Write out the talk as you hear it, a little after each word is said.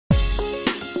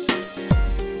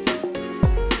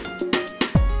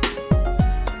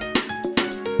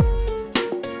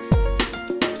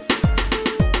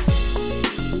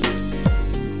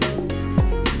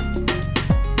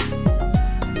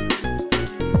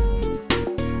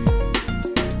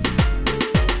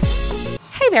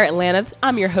there, Atlanta.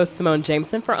 I'm your host, Simone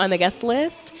Jameson, for On the Guest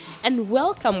List, and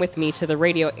welcome with me to the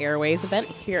Radio Airways event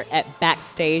here at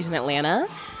Backstage in Atlanta,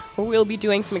 where we'll be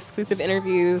doing some exclusive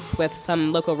interviews with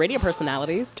some local radio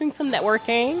personalities, doing some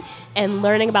networking, and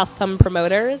learning about some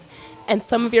promoters and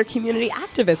some of your community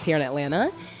activists here in Atlanta.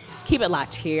 Keep it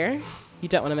locked here. You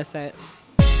don't want to miss it.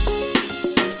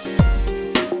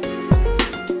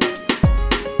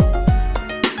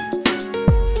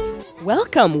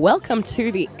 Welcome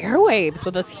to the airwaves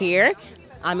with us here.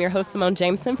 I'm your host, Simone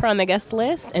Jameson, for On the Guest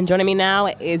List, and joining me now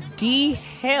is Dee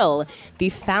Hill, the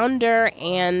founder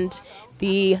and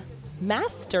the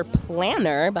master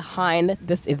planner behind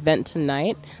this event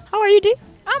tonight. How are you, Dee?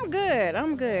 I'm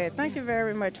good. Thank you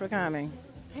very much for coming.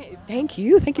 Hey, thank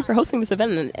you for hosting this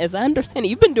event. And as I understand it,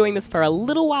 you've been doing this for a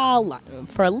little while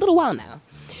now.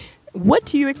 What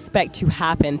do you expect to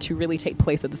happen to really take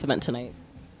place at this event tonight?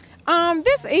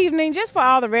 This evening, just for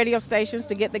all the radio stations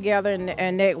to get together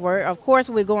and network. Of course,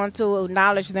 we're going to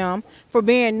acknowledge them for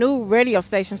being new radio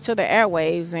stations to the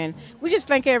airwaves, and we just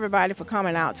thank everybody for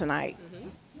coming out tonight.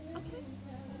 Mm-hmm. Okay.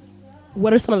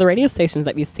 What are some of the radio stations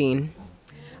that you've seen?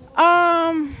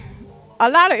 A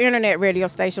lot of internet radio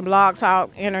station, Blog Talk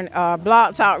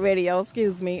Radio,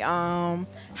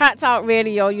 Hot Talk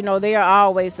Radio. You know, they are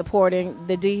always supporting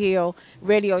the Dee Hill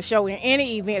radio show in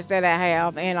any events that I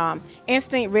have. And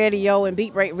Instinct Radio and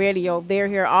Beat Break Radio, they're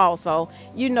here also.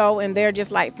 You know, and they're just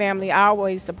like family,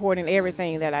 always supporting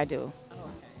everything that I do.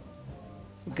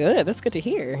 Good. That's good to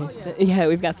hear. Oh, yeah,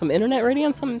 we've got some internet radio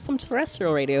and some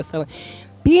terrestrial radio. So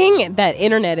being that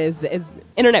internet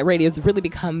radio has really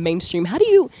become mainstream, how do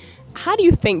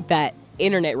you think that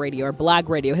internet radio or blog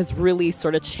radio has really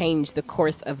sort of changed the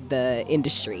course of the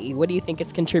industry? What do you think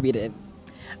it's contributed?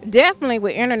 Definitely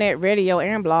with internet radio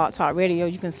and Blog Talk Radio,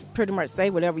 you can pretty much say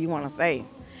whatever you want to say.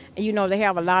 And, you know, they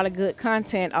have a lot of good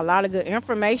content, a lot of good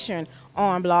information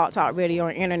on Blog Talk Radio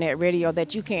and internet radio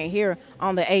that you can't hear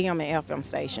on the AM and FM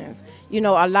stations. You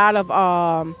know, a lot of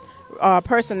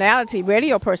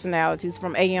radio personalities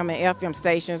from AM and FM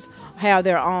stations have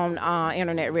their own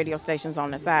internet radio stations on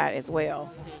the side as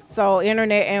well. So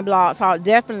internet and Blog Talk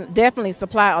definitely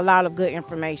supply a lot of good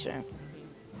information.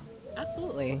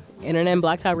 Absolutely. Internet and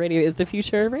Blog Talk Radio is the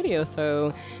future of radio,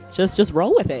 so just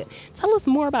roll with it. Tell us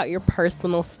more about your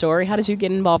personal story. How did you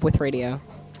get involved with radio?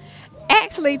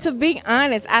 Actually, to be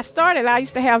honest, I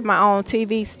used to have my own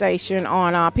TV station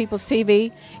on People's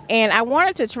TV, and I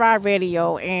wanted to try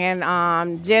radio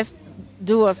and just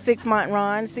do a 6-month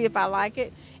run, see if I like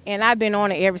it. And I've been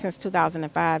on it ever since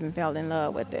 2005 and fell in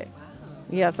love with it.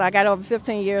 Yeah, so I got over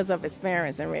 15 years of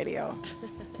experience in radio.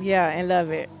 Yeah, and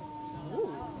love it.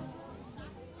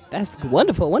 That's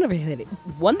wonderful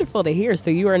to hear. So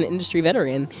you are an industry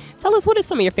veteran. Tell us, what are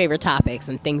some of your favorite topics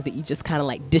and things that you just kind of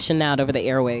like dishing out over the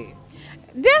airway?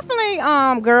 Definitely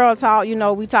girl talk. You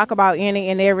know, we talk about any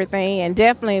and everything, and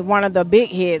definitely one of the big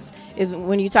hits is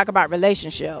when you talk about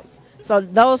relationships. So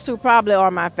those two probably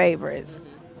are my favorites.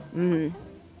 Mm-hmm.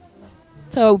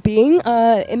 So being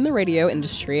in the radio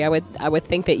industry, I would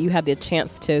think that you have the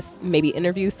chance to maybe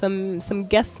interview some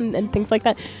guests and things like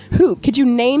that. Could you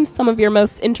name some of your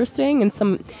most interesting and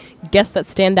some guests that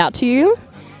stand out to you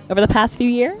over the past few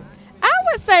years? I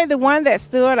would say the one that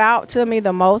stood out to me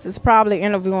the most is probably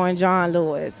interviewing John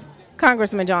Lewis,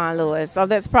 Congressman John Lewis. So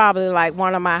that's probably like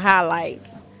one of my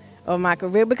highlights of my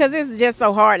career because it's just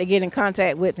so hard to get in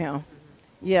contact with him.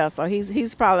 Yeah, so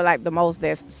he's probably like the most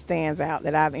that stands out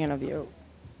that I've interviewed.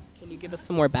 Can you give us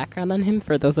some more background on him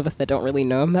for those of us that don't really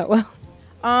know him that well?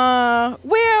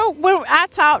 Well, when I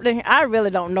talked to him, I really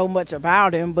don't know much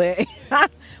about him, but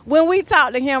when we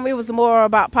talked to him, it was more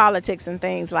about politics and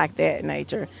things like that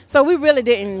nature. So we really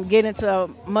didn't get into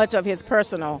much of his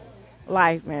personal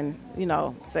life and, you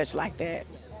know, such like that.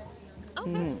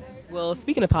 Okay. Mm-hmm. Well,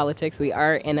 speaking of politics, we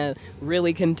are in a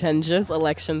really contentious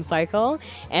election cycle.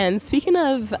 And speaking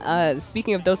of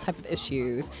those type of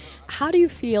issues, how do you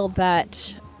feel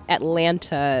that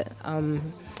Atlanta,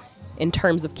 in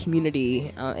terms of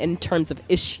community, in terms of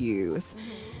issues,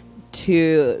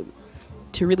 to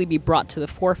really be brought to the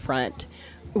forefront?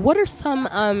 What are some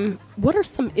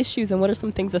issues and what are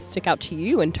some things that stick out to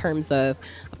you in terms of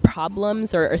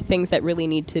problems or things that really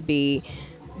need to be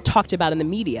talked about in the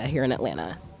media here in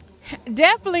Atlanta?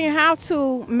 Definitely how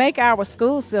to make our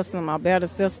school system a better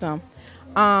system.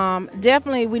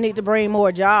 Definitely we need to bring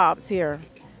more jobs here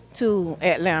to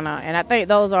Atlanta, and I think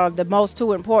those are the most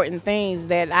two important things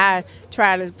that I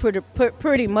try to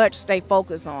pretty much stay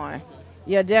focused on.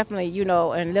 Yeah, definitely, you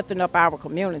know, and lifting up our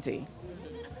community.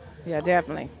 Yeah,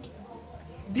 definitely.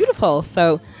 Beautiful.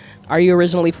 So, are you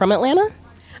originally from Atlanta?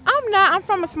 I'm not. I'm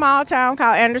from a small town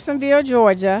called Andersonville,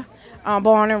 Georgia.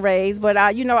 born and raised.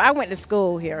 But you know, I went to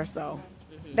school here, so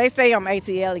they say I'm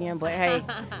ATLian, but hey,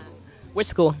 Which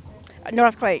school?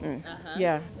 North Clayton.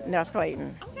 Yeah, North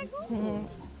Clayton.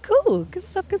 Cool. Good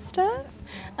stuff. Good stuff.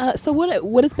 So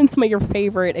what has been some of your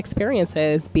favorite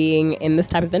experiences being in this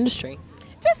type of industry?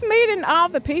 Just meeting all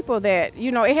the people that,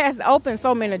 you know, it has opened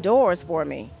so many doors for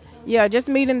me. Yeah, just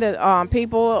meeting the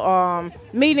people,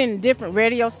 meeting different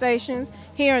radio stations,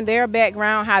 hearing their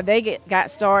background, how they got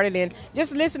started, and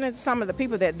just listening to some of the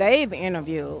people that they've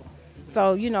interviewed.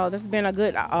 So, you know, this has been a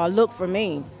good look for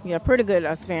me. Yeah, pretty good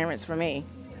experience for me.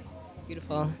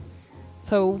 Beautiful.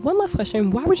 So one last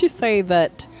question: why would you say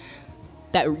that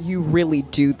you really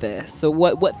do this? So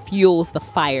what fuels the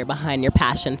fire behind your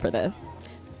passion for this?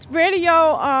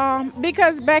 Radio,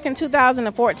 because back in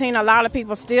 2014, a lot of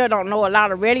people still don't know, a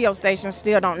lot of radio stations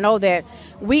still don't know that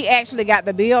we actually got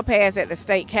the bill passed at the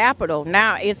state capitol.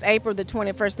 Now it's April the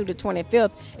 21st through the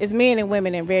 25th. It's Men and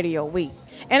Women in Radio Week.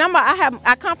 And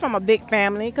I come from a big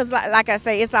family because, like I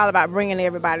say, it's all about bringing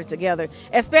everybody together,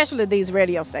 especially these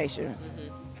radio stations.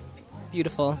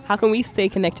 Beautiful. How can we stay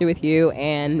connected with you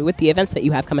and with the events that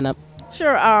you have coming up?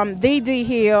 Sure,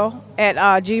 thedhill at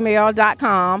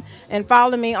gmail.com, and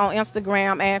follow me on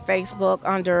Instagram and Facebook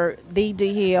under The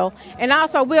D Hill. And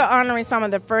also, we're honoring some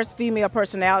of the first female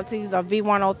personalities of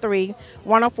V103,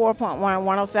 104.1,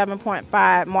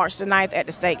 107.5, March the 9th at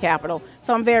the state capitol.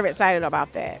 So I'm very excited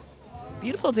about that.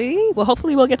 Beautiful, Dee. Well,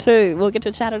 hopefully we'll get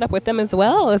to chat it up with them as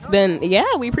well. It's been,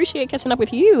 we appreciate catching up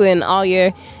with you and all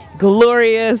your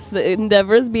glorious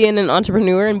endeavors, being an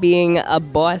entrepreneur and being a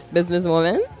boss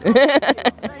businesswoman. Thank you.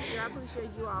 I appreciate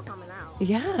you all coming out.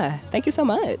 Yeah, thank you so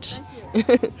much.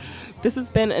 This has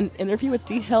been an interview with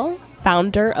Dee Hill,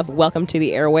 founder of Welcome to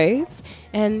the Airwaves,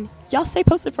 and y'all stay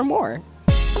posted for more.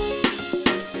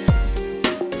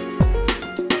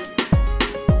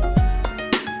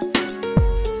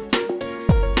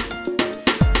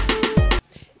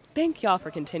 Thank y'all for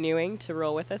continuing to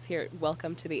roll with us here at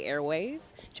Welcome to the Airwaves.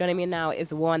 Joining me now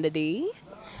is Wanda D.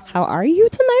 How are you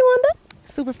tonight, Wanda?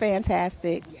 Super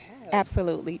fantastic. Yeah.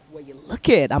 Absolutely. Well, you look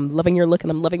it. I'm loving your look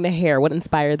and I'm loving the hair. What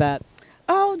inspired that?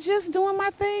 Oh, just doing my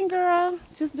thing, girl.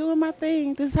 Just doing my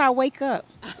thing. This is how I wake up.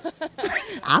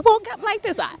 I woke up like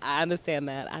this. I understand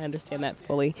that. I understand that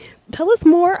fully. Tell us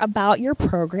more about your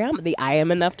program, the I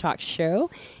Am Enough Talk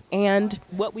Show, and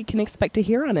what we can expect to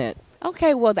hear on it.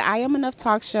 Okay, well, the I Am Enough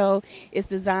Talk Show is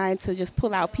designed to just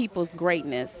pull out people's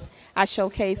greatness. I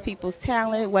showcase people's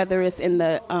talent, whether it's in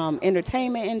the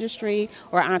entertainment industry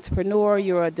or entrepreneur,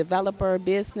 you're a developer,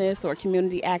 business, or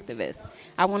community activist.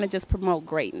 I want to just promote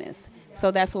greatness. So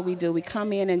that's what we do. We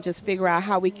come in and just figure out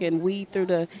how we can weed through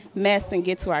the mess and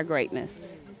get to our greatness.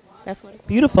 That's what it's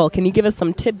Beautiful. Can you give us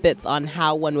some tidbits on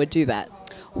how one would do that?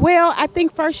 Well, I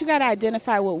think first you got to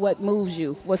identify what moves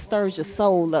you, what stirs your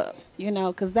soul up,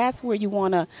 because that's where you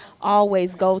want to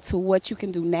always go to what you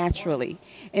can do naturally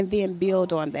and then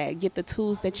build on that. Get the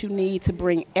tools that you need to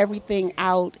bring everything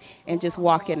out and just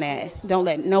walk in that. Don't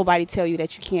let nobody tell you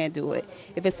that you can't do it.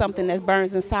 If it's something that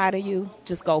burns inside of you,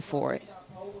 just go for it.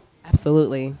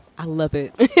 Absolutely. I love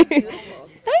it.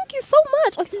 Thank you so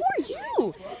much. And so are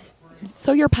you.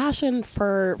 So your passion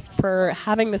for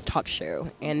having this talk show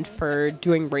and for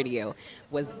doing radio,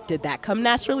 did that come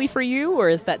naturally for you, or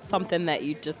is that something that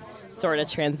you just sort of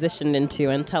transitioned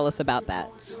into? And tell us about that.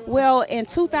 Well, in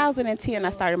 2010, I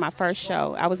started my first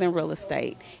show. I was in real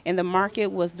estate, and the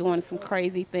market was doing some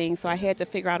crazy things, so I had to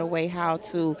figure out a way how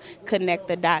to connect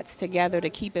the dots together to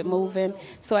keep it moving.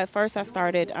 So at first I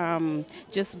started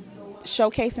just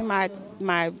showcasing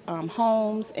my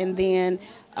homes, and then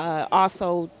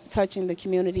also touching the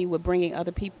community with bringing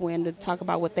other people in to talk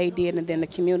about what they did, and then the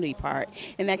community part.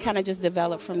 And that kind of just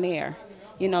developed from there.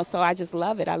 So I just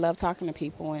love it. I love talking to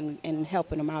people and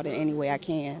helping them out in any way I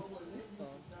can.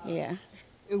 Yeah.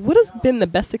 What has been the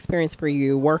best experience for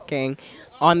you working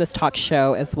on this talk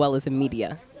show as well as in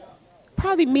media?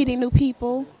 Probably meeting new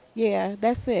people. Yeah,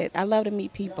 that's it. I love to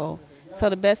meet people.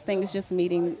 So the best thing is just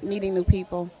meeting new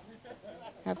people.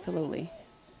 Absolutely.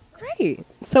 Great.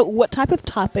 So what type of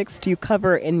topics do you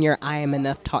cover in your I Am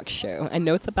Enough talk show? I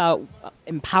know it's about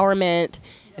empowerment,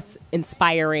 it's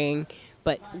inspiring,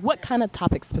 but what kind of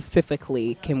topics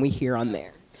specifically can we hear on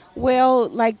there? Well,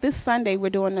 like this Sunday, we're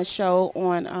doing a show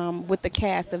on with the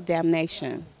cast of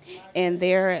Damnation, and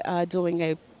they're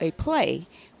doing a play,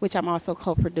 which I'm also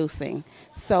co-producing.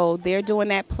 So they're doing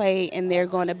that play, and they're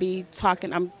going to be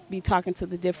talking. I'm be talking to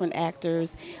the different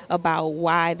actors about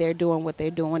why they're doing what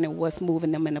they're doing and what's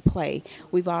moving them in the play.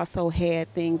 We've also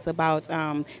had things about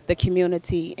the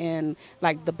community and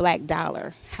like the black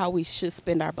dollar, how we should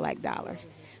spend our black dollar.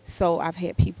 So I've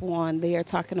had people on there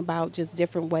talking about just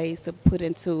different ways to put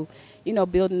into,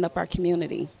 building up our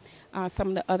community. Some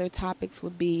of the other topics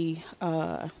would be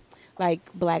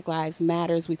like Black Lives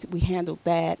Matters. We handled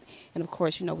that. And, of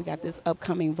course, we got this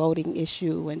upcoming voting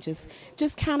issue and just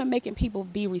kind of making people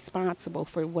be responsible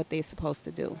for what they're supposed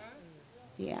to do.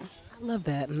 Yeah. I love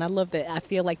that. And I love that. I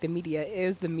feel like the media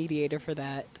is the mediator for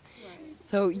that.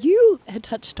 So you had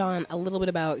touched on a little bit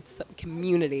about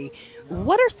community.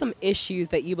 What are some issues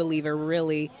that you believe are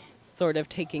really sort of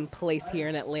taking place here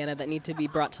in Atlanta that need to be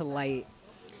brought to light?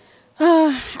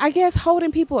 I guess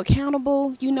holding people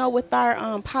accountable, with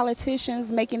our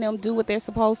politicians, making them do what they're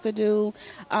supposed to do.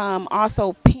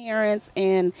 Also parents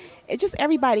and just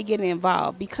everybody getting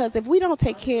involved. Because if we don't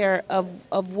take care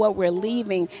of what we're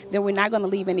leaving, then we're not going to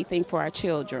leave anything for our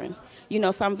children.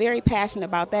 So I'm very passionate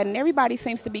about that. And everybody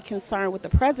seems to be concerned with the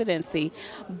presidency.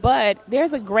 But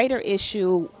there's a greater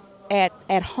issue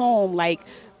at home, like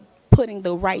putting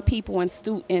the right people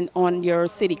on your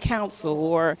city council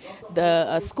or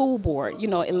the school board,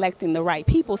 electing the right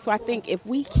people. So I think if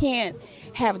we can't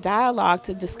have dialogue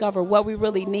to discover what we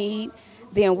really need,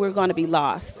 then we're going to be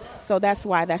lost. So that's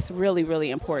why that's really,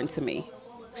 really important to me,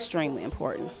 extremely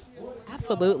important.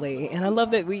 Absolutely. And I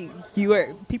love that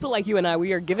people like you and I,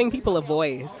 we are giving people a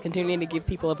voice, continuing to give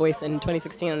people a voice in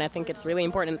 2016. And I think it's really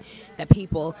important that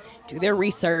people do their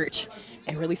research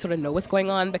and really sort of know what's going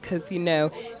on because,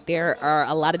 there are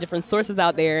a lot of different sources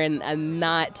out there and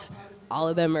not all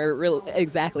of them are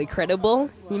exactly credible,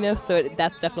 so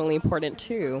that's definitely important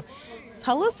too.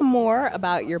 Tell us more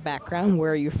about your background,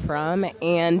 where are you from,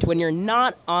 and when you're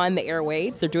not on the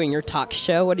airwaves or doing your talk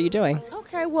show, what are you doing?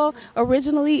 Okay, well,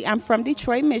 originally I'm from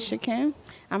Detroit, Michigan.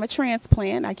 I'm a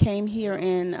transplant. I came here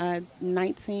in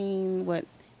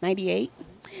 1998.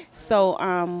 So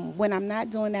when I'm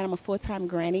not doing that, I'm a full-time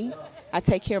granny. I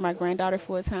take care of my granddaughter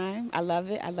full-time. I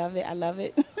love it. I love it. I love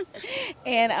it.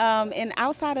 And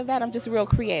outside of that, I'm just real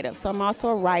creative. So I'm also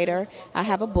a writer. I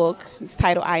have a book. It's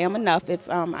titled I Am Enough. It's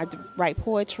I write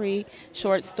poetry,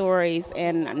 short stories,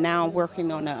 and now I'm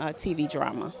working on a TV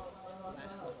drama.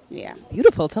 Yeah.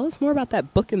 Beautiful. Tell us more about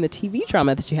that book and the TV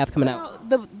drama that you have coming out.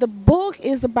 The book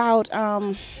is about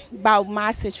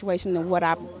my situation and what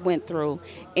I've went through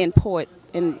in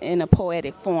a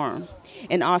poetic form.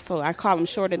 And also I call them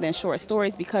shorter than short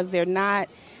stories because they're not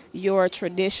your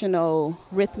traditional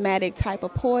rhythmic type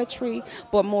of poetry,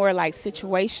 but more like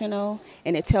situational,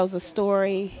 and it tells a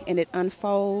story and it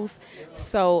unfolds.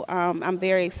 So I'm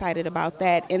very excited about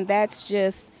that. And that's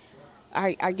just,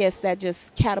 I guess that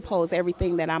just catapults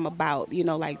everything that I'm about,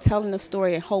 like telling a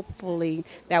story and hopefully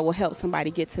that will help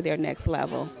somebody get to their next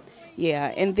level.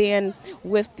 Yeah, and then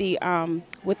with the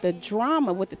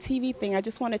drama, with the TV thing, I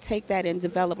just want to take that and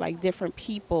develop like different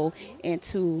people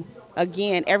into,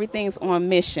 again, everything's on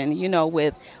mission,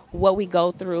 with what we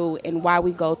go through and why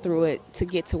we go through it to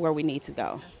get to where we need to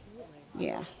go.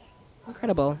 Yeah.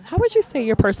 Incredible. How would you say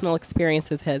your personal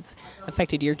experiences has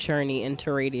affected your journey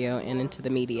into radio and into the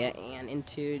media and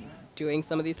into doing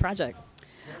some of these projects?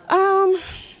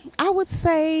 I would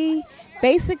say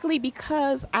basically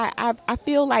because I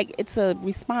feel like it's a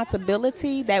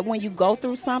responsibility that when you go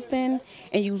through something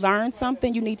and you learn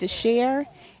something, you need to share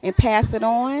and pass it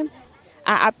on.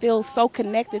 I feel so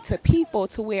connected to people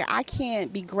to where I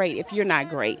can't be great if you're not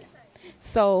great.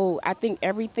 So I think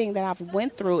everything that I've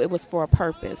went through, it was for a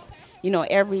purpose.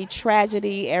 Every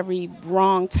tragedy, every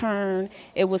wrong turn,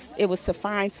 it was to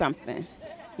find something.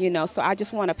 So I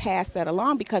just want to pass that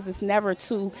along because it's never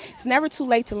too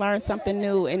late to learn something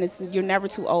new, and you're never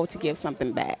too old to give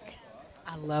something back.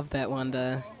 I love that,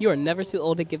 Wanda. You are never too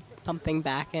old to give something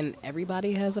back, and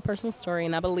everybody has a personal story,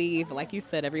 and I believe, like you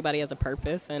said, everybody has a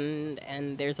purpose,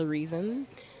 and there's a reason,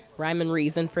 rhyme and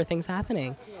reason for things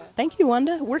happening. Yeah. Thank you,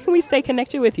 Wanda. Where can we stay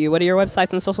connected with you? What are your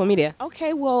websites and social media?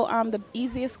 Okay, well, the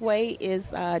easiest way is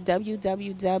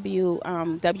www.WTTS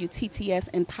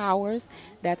Empowers.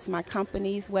 That's my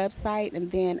company's website.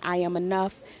 And then I Am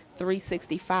Enough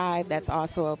 365. That's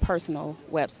also a personal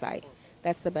website.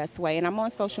 That's the best way. And I'm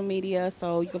on social media,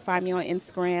 so you can find me on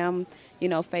Instagram,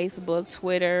 Facebook,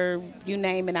 Twitter, you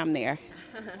name it, I'm there.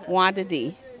 Wanda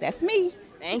D. That's me.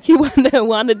 Thank you, Wanda.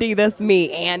 Wanda D, that's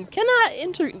me. And can I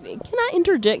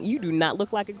interject? You do not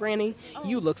look like a granny.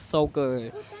 You look so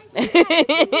good.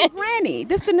 Granny.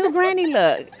 This the new granny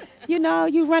look.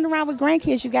 You run around with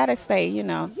grandkids, you got to stay,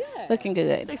 looking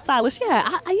good. Stay stylish.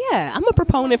 Yeah, I'm a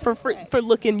proponent for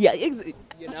looking, yeah, you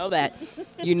know that.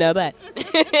 You know that.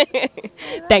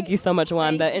 Thank you so much,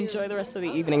 Wanda. Enjoy the rest of the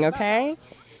evening, okay?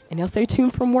 And you'll stay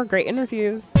tuned for more great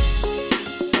interviews.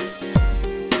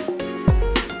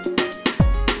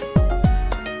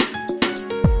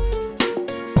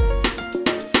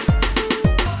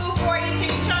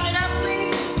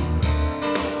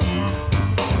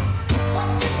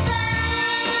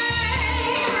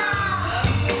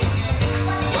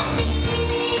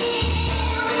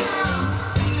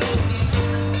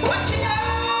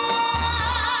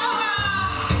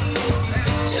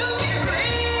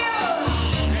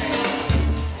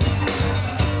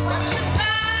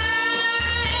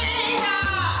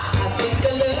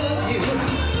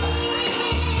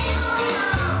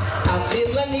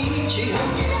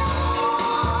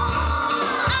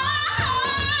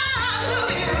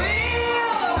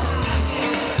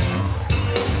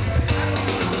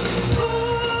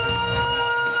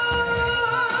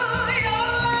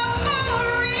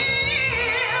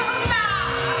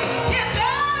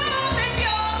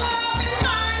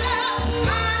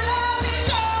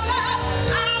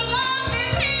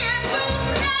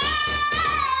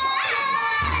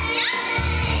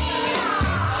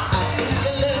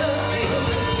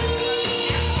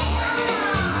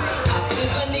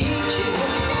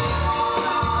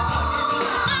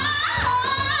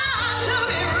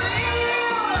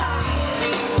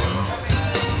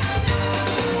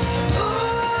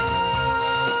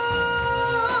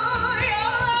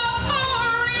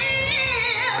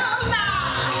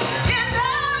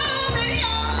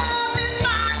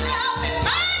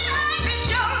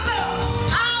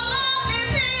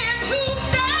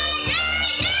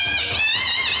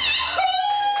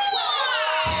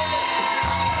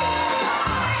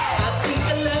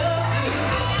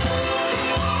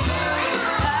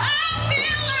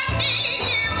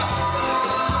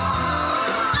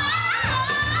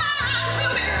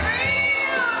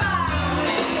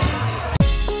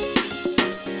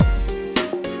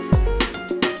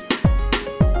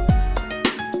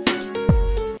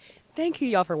 Thank you,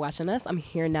 y'all, for watching us. I'm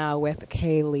here now with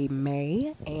Kaylee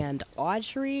May and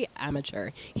Audrey Amateur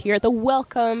here at the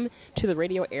Welcome to the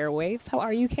Radio Airwaves. How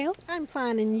are you, Kale? I'm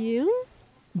fine, and you?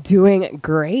 Doing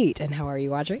great. And how are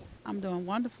you, Audrey? I'm doing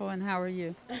wonderful, and how are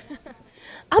you?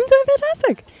 I'm doing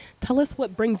fantastic. Tell us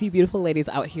what brings you beautiful ladies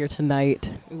out here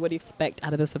tonight. What do you expect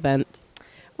out of this event?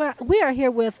 Well, we are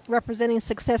here with representing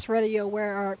Success Radio,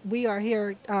 where we are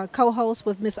here co-host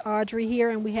with Miss Audrey here,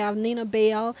 and we have Nina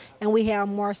Bell, and we have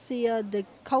Marcia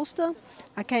DeCosta.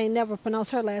 I can't never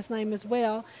pronounce her last name as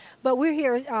well. But we're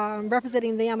here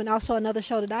representing them, and also another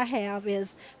show that I have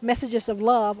is Messages of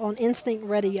Love on Instinct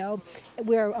Radio.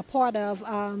 We're a part of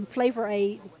Flavor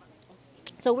Aid.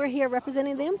 So we're here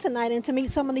representing them tonight and to meet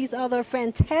some of these other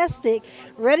fantastic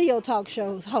radio talk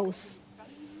shows hosts.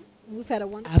 We've had a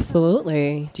wonderful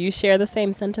Absolutely. Do you share the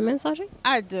same sentiments, Audrey?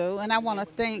 I do, and I want to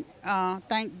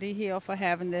thank D Hill for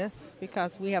having this,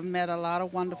 because we have met a lot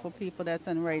of wonderful people that's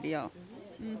in radio.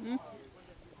 Mm-hmm.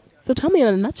 So tell me in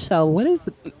a nutshell, what has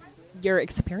your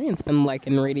experience been like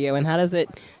in radio, and how does it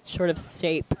sort of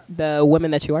shape the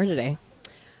women that you are today?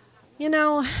 You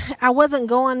know, I wasn't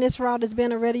going this route as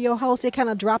being a radio host. It kind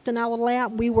of dropped in our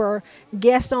lap. We were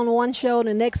guests on one show.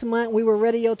 The next month, we were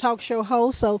radio talk show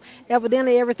hosts. So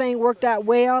evidently, everything worked out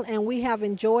well, and we have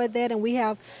enjoyed that. And we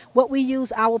have what we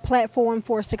use our platform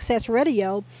for Success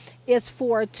Radio is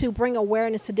to bring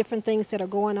awareness to different things that are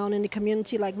going on in the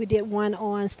community. Like we did one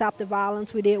on Stop the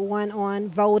Violence. We did one on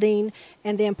voting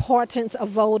and the importance of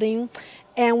voting.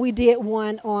 And we did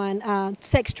one on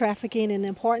sex trafficking and the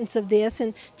importance of this,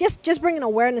 and just bringing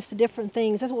awareness to different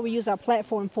things. That's what we use our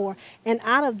platform for. And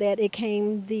out of that, it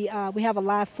came we have a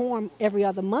live forum every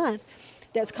other month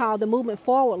that's called the Movement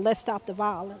Forward, Let's Stop the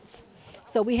Violence.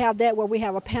 So we have that where we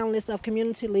have a panelist of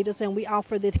community leaders, and we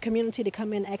offer the community to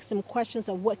come in and ask them questions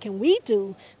of what can we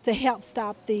do to help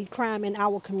stop the crime in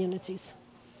our communities.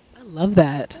 I love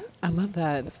that. I love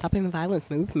that. Stopping the violence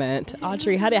movement.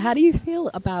 Audrey, how do you feel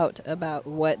about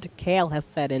what Kale has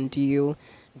said, and do you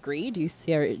agree? Do you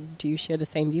share the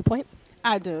same viewpoints?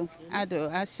 I do.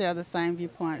 I share the same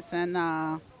viewpoints,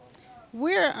 and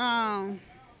we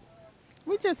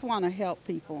just want to help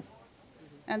people,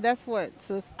 and that's what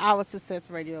our Success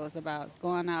Radio is about: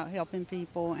 going out, helping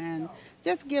people, and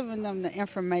just giving them the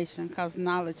information, because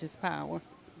knowledge is power.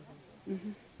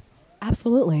 Mm-hmm.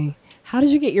 Absolutely. How did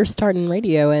you get your start in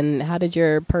radio, and how did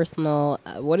your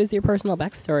what is your personal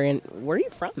backstory, and where are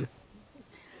you from?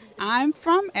 I'm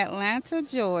from Atlanta,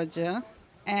 Georgia,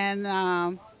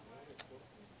 and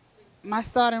my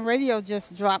start in radio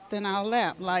just dropped in our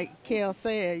lap. Like Kel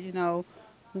said, you know,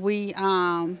 we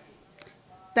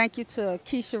thank you to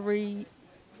Keisha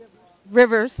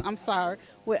Rivers,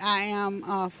 with I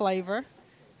Am Flavor.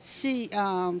 She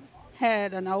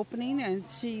had an opening, and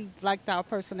she liked our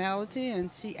personality,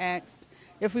 and she asked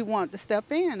if we wanted to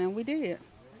step in, and we did.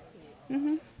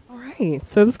 Mm-hmm. All right.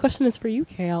 So this question is for you,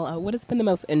 Kale. What has been the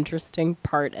most interesting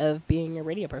part of being a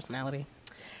radio personality?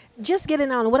 Just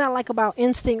getting on. What I like about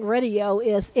Instinct Radio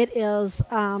is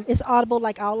it's audible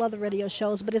like all other radio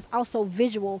shows, but it's also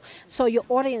visual, so your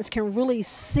audience can really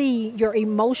see your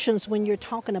emotions when you're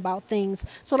talking about things.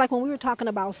 So like when we were talking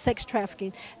about sex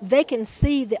trafficking, they can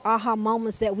see the aha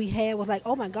moments that we had was like,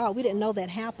 oh my God, we didn't know that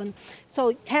happened.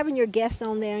 So having your guests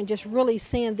on there and just really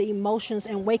seeing the emotions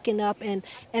and waking up and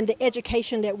the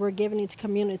education that we're giving into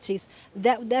communities,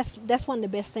 that's one of the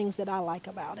best things that I like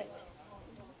about it.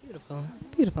 Beautiful,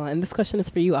 beautiful. And this question is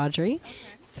for you, Audrey.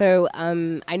 So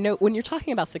I know when you're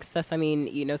talking about success, I mean,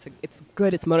 you know, it's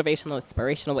good, it's motivational,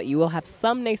 inspirational, but you will have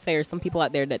some naysayers, some people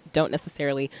out there that don't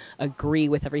necessarily agree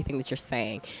with everything that you're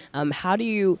saying. How do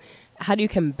you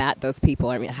combat those people?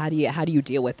 I mean, how do you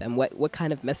deal with them? What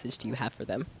kind of message do you have for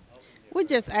them? We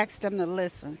just ask them to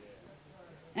listen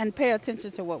and pay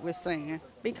attention to what we're saying,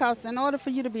 because in order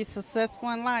for you to be successful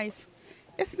in life,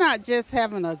 it's not just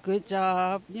having a good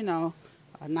job, you know,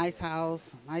 a nice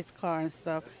house, a nice car and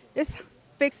stuff. It's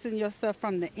fixing yourself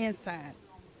from the inside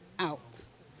out.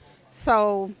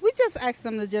 So we just ask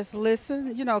them to just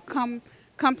listen, you know, come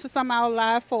to some of our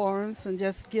live forums and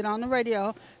just get on the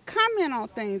radio, comment on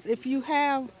things. If you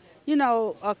have, you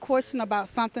know, a question about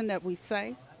something that we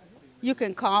say, you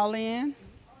can call in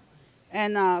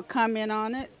and comment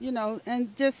on it, you know,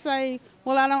 and just say,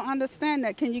 well, I don't understand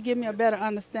that. Can you give me a better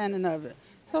understanding of it?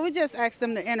 So we just ask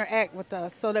them to interact with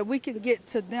us so that we can get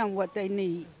to them what they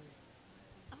need.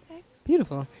 Okay,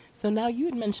 beautiful. So now you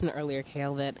had mentioned earlier,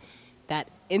 Kale, that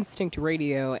Instinct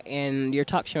Radio and your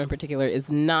talk show in particular is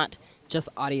not just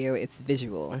audio, it's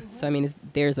visual. Mm-hmm. So, I mean,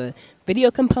 there's a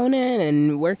video component,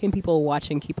 and where can people watch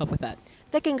and keep up with that?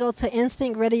 they can go to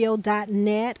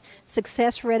instinctradio.net,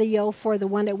 Success Radio for the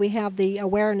one that we have the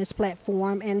awareness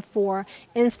platform, and for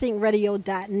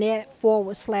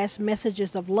instinctradio.net /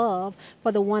 messages of love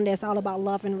for the one that's all about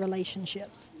love and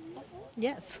relationships.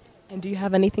 Yes. And do you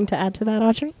have anything to add to that,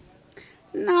 Audrey?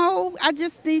 No, I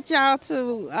just need y'all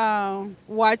to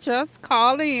watch us,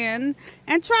 call in,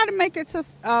 and try to make it to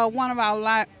one of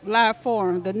our live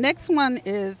forums. The next one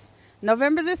is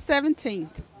November the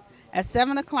 17th at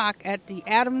 7 o'clock at the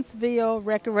Adamsville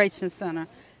Recreation Center,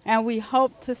 and we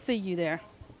hope to see you there.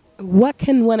 What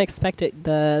can one expect at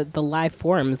the live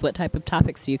forums? What type of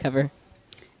topics do you cover?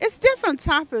 It's different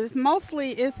topics.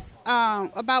 Mostly it's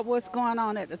about what's going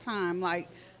on at the time. Like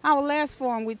our last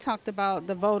forum, we talked about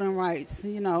the voting rights.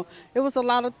 You know, it was a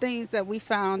lot of things that we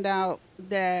found out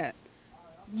that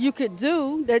you could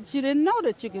do that you didn't know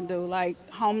that you can do. Like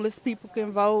homeless people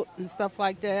can vote and stuff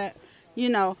like that, you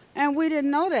know, and we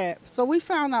didn't know that. So we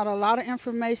found out a lot of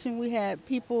information. We had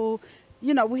people,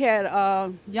 you know, we had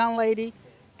a young lady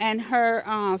and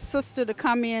her sister to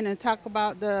come in and talk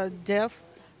about the death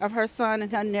of her son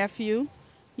and her nephew,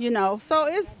 you know. So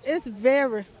it's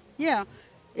very,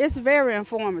 it's very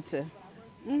informative.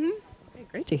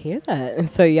 Great to hear that. And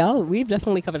so, y'all, we've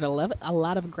definitely covered a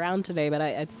lot of ground today. But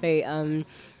I'd say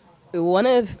one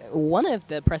of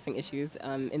the pressing issues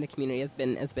in the community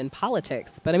has been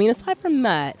politics. But I mean, aside from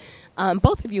that,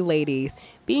 both of you ladies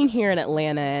being here in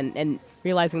Atlanta and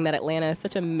realizing that Atlanta is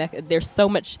such a there's so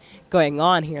much going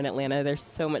on here in Atlanta. There's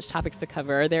so much topics to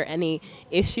cover. Are there any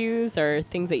issues or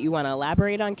things that you want to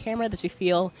elaborate on camera that you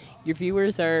feel your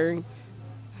viewers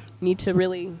need to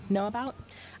really know about?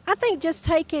 I think just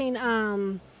taking,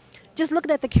 just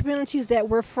looking at the communities that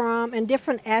we're from and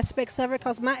different aspects of it,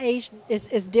 because my age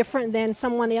is different than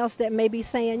someone else that may be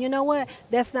saying, you know what,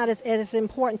 that's not as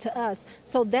important to us.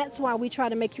 So that's why we try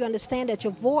to make you understand that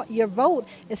your vote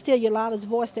is still your loudest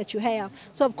voice that you have.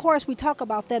 So of course we talk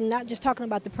about that, not just talking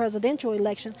about the presidential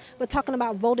election, but talking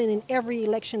about voting in every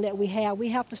election that we have. We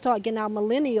have to start getting our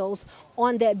millennials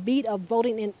on that beat of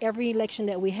voting in every election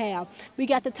that we have. We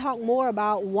got to talk more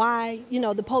about why, you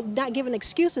know, not giving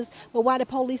excuses, but why the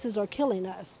police are killing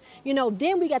us. You know,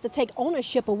 then we got to take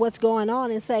ownership of what's going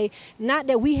on and say, not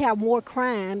that we have more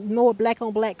crime, more black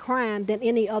on black crime than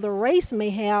any other race may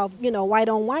have, you know, white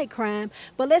on white crime,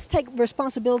 but let's take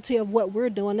responsibility of what we're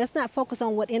doing. Let's not focus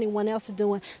on what anyone else is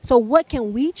doing. So what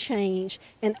can we change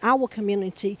in our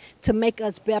community to make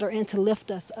us better and to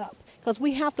lift us up? Because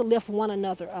we have to lift one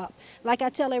another up. Like I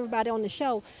tell everybody on the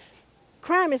show,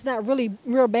 crime is not really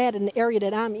real bad in the area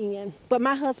that I'm in, but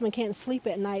my husband can't sleep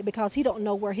at night because he don't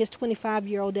know where his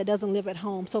 25-year-old that doesn't live at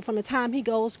home. So from the time he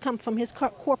come from his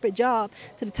corporate job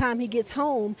to the time he gets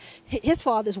home, his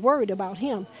father's worried about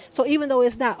him. So even though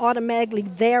it's not automatically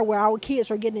there where our kids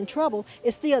are getting in trouble,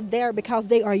 it's still there because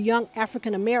they are young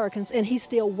African Americans and he's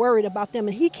still worried about them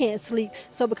and he can't sleep.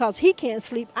 So because he can't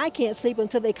sleep, I can't sleep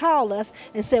until they call us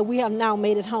and say, we have now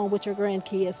made it home with your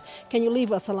grandkids. Can you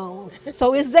leave us alone?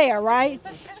 So it's there, right?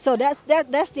 So that's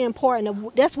the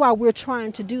important. That's why we're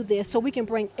trying to do this, so we can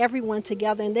bring everyone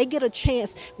together and they get a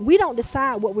chance. We don't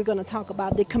decide what we're going to talk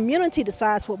about. The community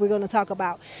decides what we're going to talk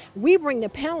about. We bring the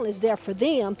panelists there for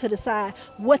them to decide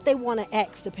what they want to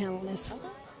ask the panelists.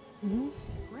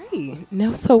 Great.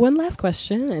 Now, so one last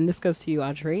question, and this goes to you,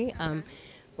 Audrey.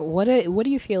 What do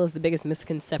you feel is the biggest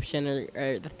misconception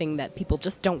or the thing that people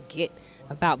just don't get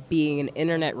about being an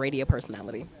internet radio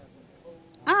personality?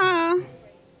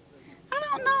 I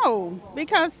don't know,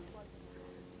 because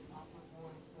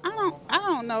I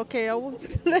don't know, Kel.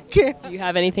 Do you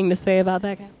have anything to say about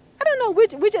that, Kel? I don't know. We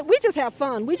just have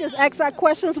fun. We just ask our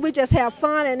questions. We just have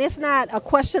fun, and it's not a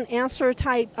question-answer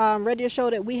type radio show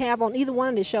that we have on either one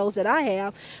of the shows that I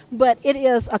have, but it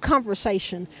is a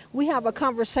conversation. We have a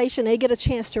conversation. They get a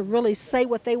chance to really say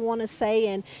what they want to say,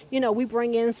 and you know, we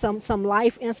bring in some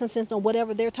life instances on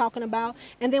whatever they're talking about,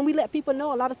 and then we let people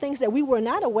know a lot of things that we were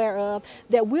not aware of,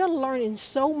 that we're learning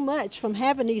so much from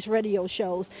having these radio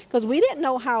shows, because we didn't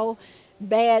know how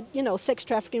bad, you know, sex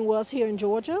trafficking was here in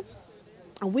Georgia.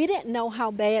 We didn't know how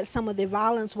bad some of the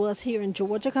violence was here in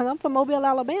Georgia, because I'm from Mobile,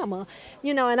 Alabama,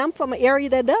 you know, and I'm from an area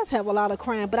that does have a lot of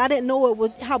crime, but I didn't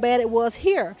know how bad it was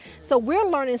here. So we're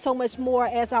learning so much more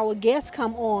as our guests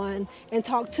come on and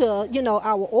talk to, you know,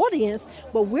 our audience,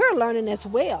 but we're learning as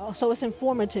well. So it's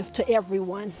informative to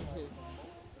everyone.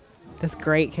 That's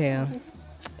great, Kel.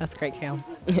 That's great, Kel.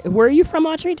 Where are you from,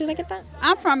 Audrey? Did I get that?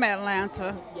 I'm from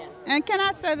Atlanta. Yes. And can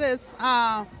I say this?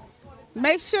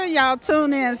 Make sure y'all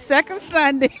tune in second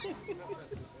Sunday,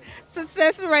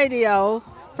 Success Radio,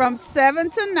 from 7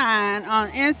 to 9 on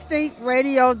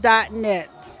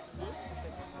instinctradio.net.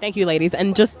 Thank you, ladies.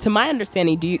 And just to my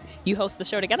understanding, do you host the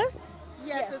show together?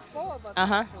 Yes, it's 4 of us.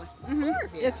 Uh-huh.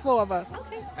 It's 4 of us.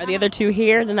 Are the other 2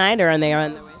 here tonight, or are they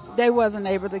on the way? They wasn't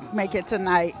able to make it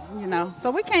tonight, you know. So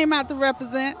we came out to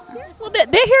represent. Well, they're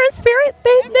here in spirit.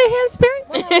 They're here in spirit.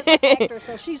 One of us is an actor,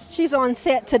 so she's on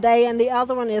set today, and the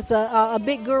other one is a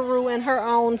big guru in her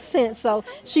own sense. So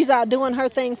she's out doing her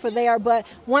thing for there. But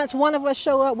once one of us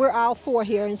show up, we're all 4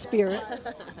 here in spirit.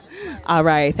 All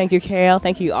right. Thank you, Kale.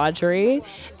 Thank you, Audrey.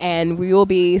 And we will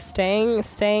be staying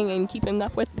and keeping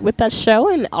up with that show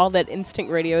and all that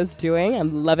Instinct Radio is doing.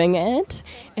 I'm loving it.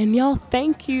 And y'all,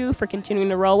 thank you for continuing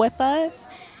to roll with us.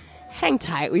 Hang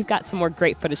tight. We've got some more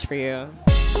great footage for you.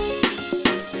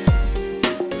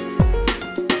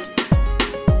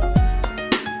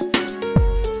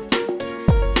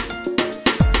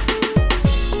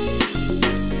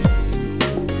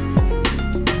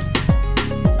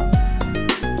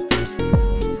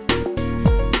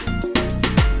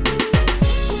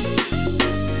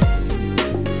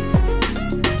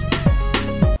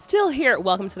 Here at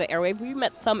Welcome to the Airwave. We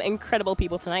met some incredible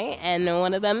people tonight, and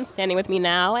one of them standing with me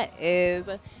now is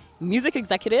music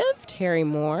executive Terry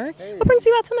Moore. Hey. What brings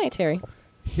you out tonight, Terry?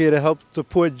 Here to help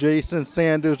support Jason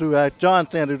Sanders,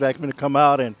 John Sanders asked me to come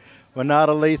out, and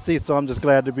Renata Lacey, so I'm just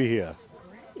glad to be here.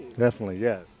 Great. Definitely,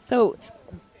 yes. So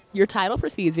your title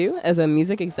precedes you as a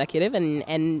music executive,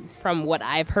 and from what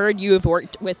I've heard, you have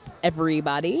worked with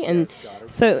everybody, and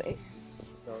so...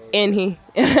 And he,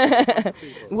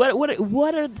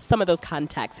 what are some of those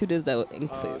contacts? Who does those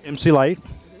include? MC Lyte,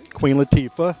 Queen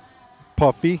Latifah,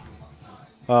 Puffy,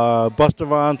 Busta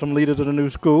Rhymes from Leaders of the New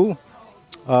School,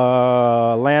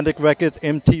 Atlantic Records,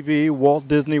 MTV, Walt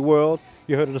Disney World.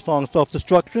 You heard of the song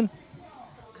Self-Destruction?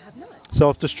 I have not.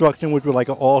 Self-Destruction, which was like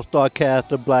an all-star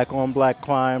cast of black-on-black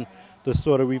crime.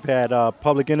 We've had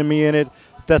Public Enemy in it,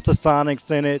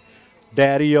 Stetsasonics in it,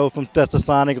 Daddy-O from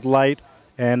Stetsasonics, Light.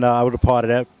 And I was a part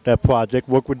of that project.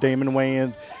 Worked with Damon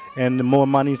Wayans and the More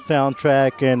Money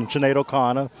soundtrack and Sinead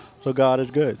O'Connor. So God is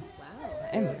good.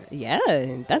 Wow. Yeah,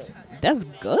 that's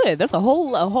good. That's a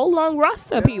whole long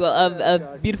roster of people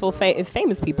of beautiful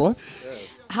famous people. Yeah.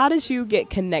 How did you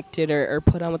get connected or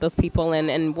put on with those people,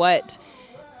 and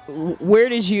where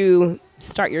did you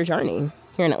start your journey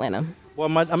here in Atlanta? Well,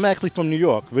 I'm actually from New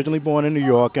York, originally born in New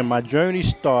York, and my journey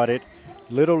started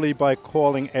literally by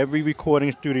calling every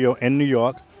recording studio in New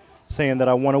York, saying that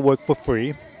I want to work for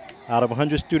free. Out of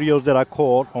 100 studios that I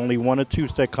called, only 1 or 2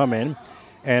 said come in.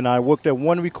 And I worked at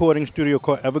one recording studio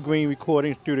called Evergreen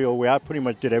Recording Studio, where I pretty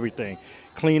much did everything.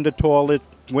 Cleaned the toilet,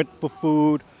 went for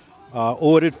food,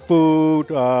 ordered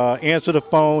food, answered the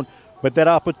phone. But that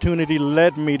opportunity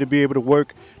led me to be able to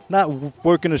work, not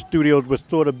work in the studios, but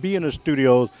sort of be in the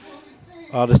studios,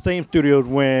 the same studios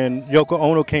when Yoko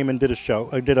Ono came and did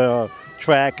a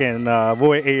track, and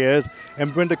Roy Ayers,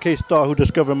 and Brenda K. Starr, who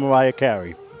discovered Mariah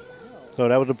Carey. So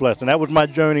that was a blessing. That was my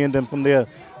journey, and then from there,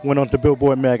 went on to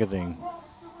Billboard magazine.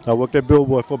 I worked at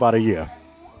Billboard for about a year.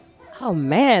 Oh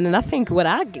man, and I think what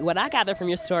I gather from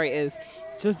your story is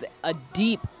just a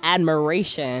deep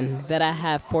admiration that I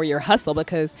have for your hustle,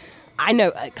 because I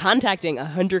know contacting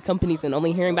 100 companies and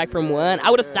only hearing back from one,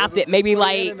 I would have stopped it maybe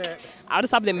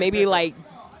like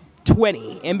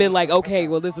 20 and been like, okay,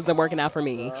 well, this isn't working out for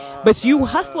me. But you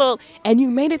hustled and you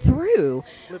made it through.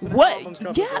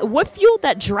 What fueled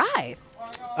that drive?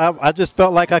 I just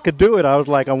felt like I could do it. I was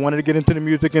like, I wanted to get into the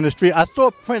music industry. I saw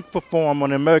Prince perform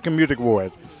on the American Music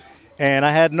Awards, and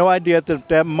I had no idea at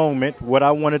that moment what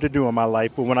I wanted to do in my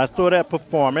life. But when I saw that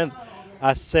performance,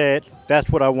 I said, that's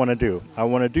what I want to do. I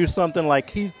want to do something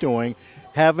like he's doing,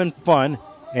 having fun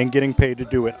and getting paid to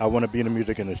do it. I want to be in the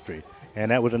music industry. And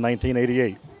that was in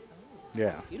 1988.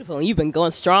 Yeah. Beautiful. And you've been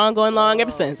going strong, going long ever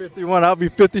since. 51. I'll be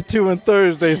 52 on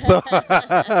Thursday. So,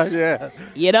 yeah.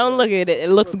 You don't look at it. It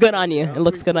looks good on you. It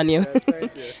looks good on you.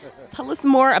 Thank you. Tell us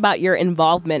more about your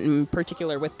involvement in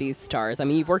particular with these stars. I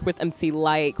mean, you've worked with MC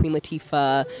Lyte, Queen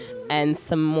Latifah, and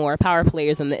some more power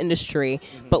players in the industry.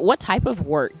 But what type of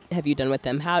work have you done with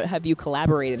them? How have you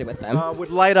collaborated with them?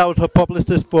 With Lyte, I was her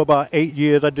publicist for about 8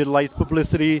 years. I did Lyte's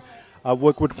publicity. I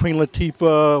worked with Queen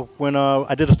Latifah when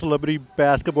I did a celebrity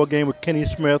basketball game with Kenny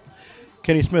Smith.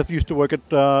 Kenny Smith used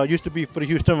to be for the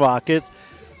Houston Rockets.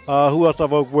 Who else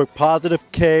I've worked with?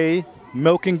 Positive K,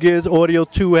 Milk and Giz Audio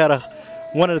 2 had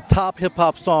one of the top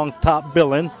hip-hop songs, Top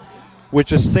Billin',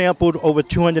 which is sampled over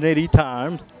 280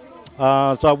 times.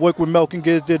 So I worked with Milk and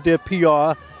Giz, did their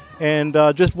PR, and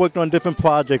just worked on different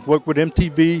projects. Worked with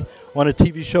MTV on a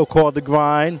TV show called The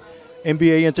Grind.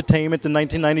 NBA Entertainment, the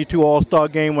 1992 All-Star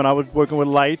Game when I was working with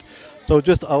Lyte. So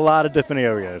just a lot of different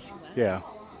areas. Yeah.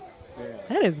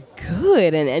 That is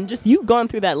good. And just you going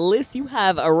through that list, you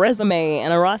have a resume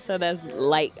and a roster that's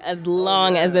like as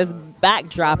long as this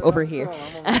backdrop over here.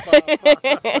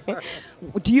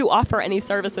 Do you offer any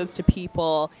services to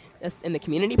people in the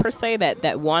community per se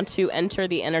that want to enter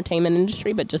the entertainment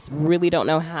industry but just really don't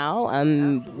know how?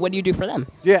 What do you do for them?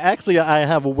 Yeah, actually, I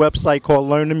have a website called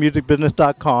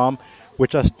learnthemusicbusiness.com,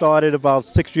 which I started about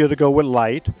 6 years ago with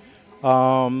Light.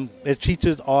 It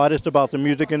teaches artists about the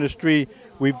music industry.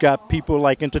 We've got people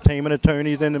like entertainment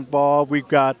attorneys involved. We've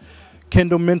got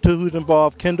Kendall Minter who's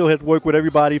involved. Kendall has worked with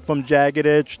everybody from Jagged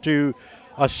Edge to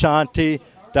Ashanti.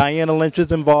 Diana Lynch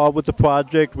is involved with the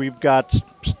project. We've got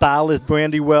stylist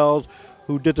Brandy Wells,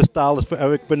 who did the stylist for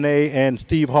Eric Benet and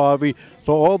Steve Harvey.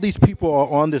 So all these people are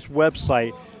on this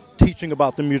website teaching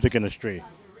about the music industry,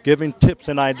 giving tips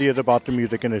and ideas about the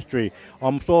music industry.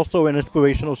 I'm also an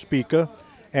inspirational speaker,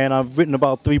 and I've written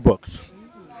about 3 books.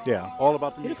 Yeah, all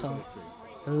about the music industry.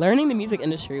 Learning the music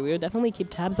industry. We will definitely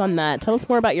keep tabs on that. Tell us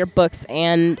more about your books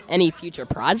and any future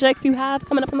projects you have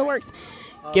coming up in the works.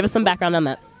 Give us some background on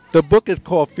that. The book is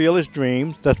called Fearless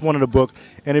Dreams. That's one of the books.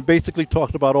 And it basically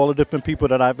talks about all the different people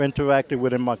that I've interacted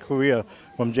with in my career,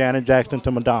 from Janet Jackson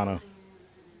to Madonna.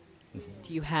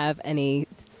 Do you have any,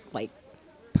 like,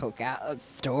 poke out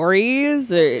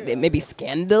stories or maybe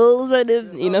scandals that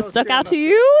have, stuck out to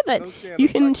you that you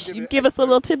can give us a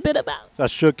little tidbit about? I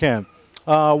sure can.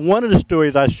 One of the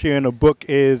stories I share in the book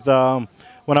is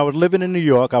when I was living in New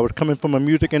York, I was coming from a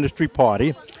music industry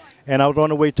party, and I was on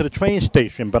the way to the train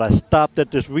station, but I stopped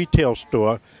at this retail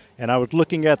store, and I was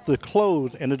looking at the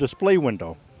clothes in the display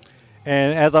window.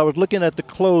 And as I was looking at the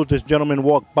clothes, this gentleman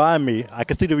walked by me. I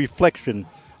could see the reflection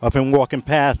of him walking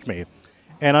past me.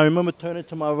 And I remember turning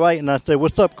to my right, and I said,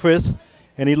 "What's up, Chris?"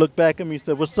 And he looked back at me and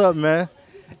said, "What's up, man?"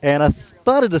 And I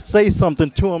started to say something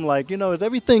to him like, "Is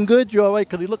everything good? You all right?"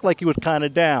 Because he looked like he was kind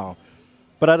of down.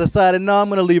 But I decided, no, I'm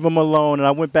going to leave him alone. And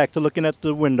I went back to looking at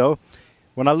the window.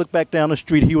 When I looked back down the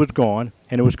street, he was gone,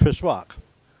 and it was Chris Rock.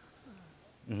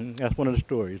 That's one of the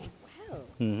stories.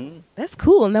 Wow. That's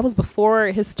cool. And that was before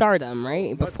his stardom,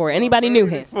 right? Before anybody knew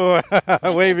him.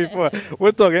 Way before.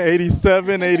 We're talking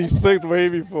 87, 86, way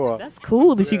before. That's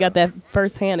cool that you got that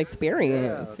firsthand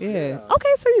experience. Yeah.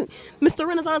 Okay, so Mr.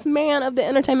 Renaissance Man of the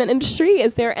entertainment industry,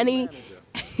 is there any...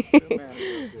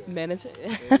 Manager.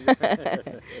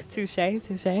 Touche.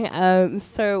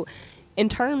 So in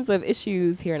terms of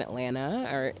issues here in Atlanta,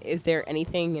 or is there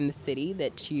anything in the city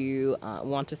that you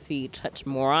want to see touch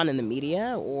more on in the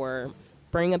media or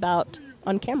bring about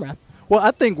on camera? Well,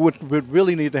 I think what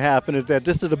really needs to happen is that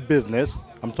this is a business.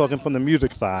 I'm talking from the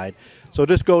music side. So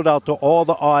this goes out to all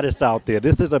the artists out there.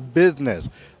 This is a business.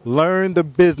 Learn the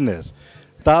business.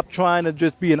 Stop trying to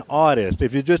just be an artist.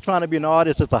 If you're just trying to be an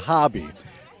artist, it's a hobby.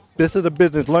 This is a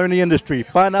business. Learn the industry.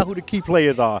 Find out who the key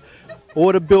players are.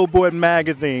 Order Billboard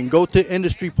magazine. Go to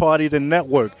industry parties and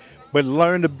network. But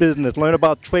learn the business. Learn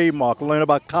about trademark. Learn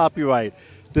about copyright.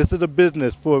 This is a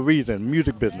business for a reason.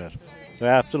 Music business. So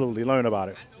absolutely learn about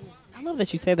it. I love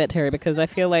that you say that, Terry, because I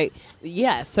feel like,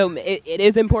 so it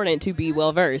is important to be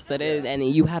well-versed. It is, and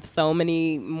you have so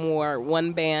many more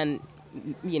one-man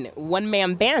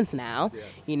bands now,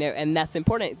 and that's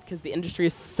important because the industry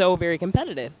is so very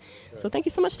competitive. So thank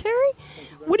you so much, Terry.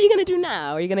 What are you going to do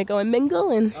now? Are you going to go and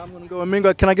mingle? I'm going to go and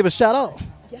mingle. Can I give a shout out?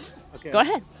 Yeah. Okay. Go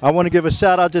ahead. I want to give a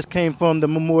shout out. Just came from the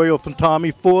memorial from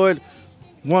Tommy Ford.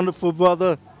 Wonderful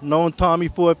brother. Known Tommy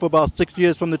Ford for about 6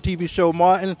 years from the TV show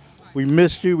Martin. We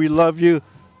miss you. We love you.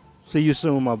 See you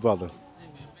soon, my brother.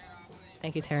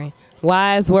 Thank you, Terry.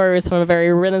 Wise words from a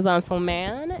very renaissance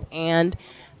man. And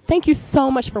thank you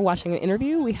so much for watching the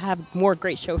interview. We have more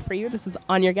great show for you. This is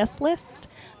On Your Guest List.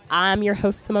 I'm your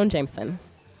host, Simone Jameson.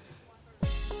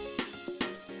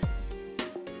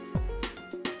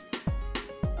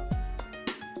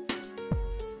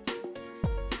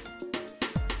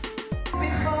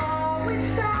 Before we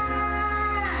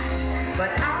start,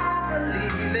 but I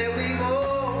believe that we've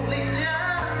only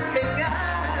just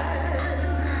begun.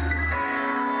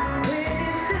 When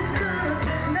it's this good,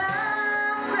 there's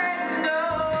nothing no.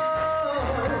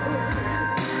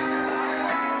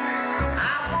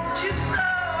 I want you so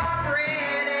I'm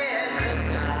ready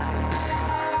tonight.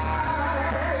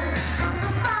 From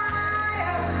the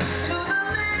fire to the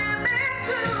limit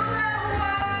to the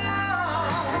wall.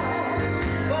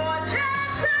 For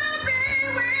just to be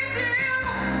with you,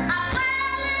 I'd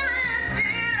gladly risk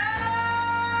it all.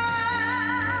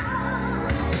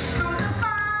 Through the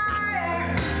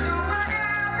fire, through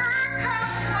whatever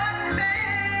comes what may.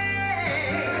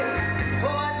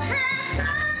 For just to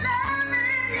love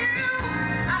you,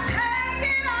 I take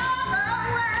it all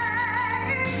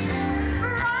away.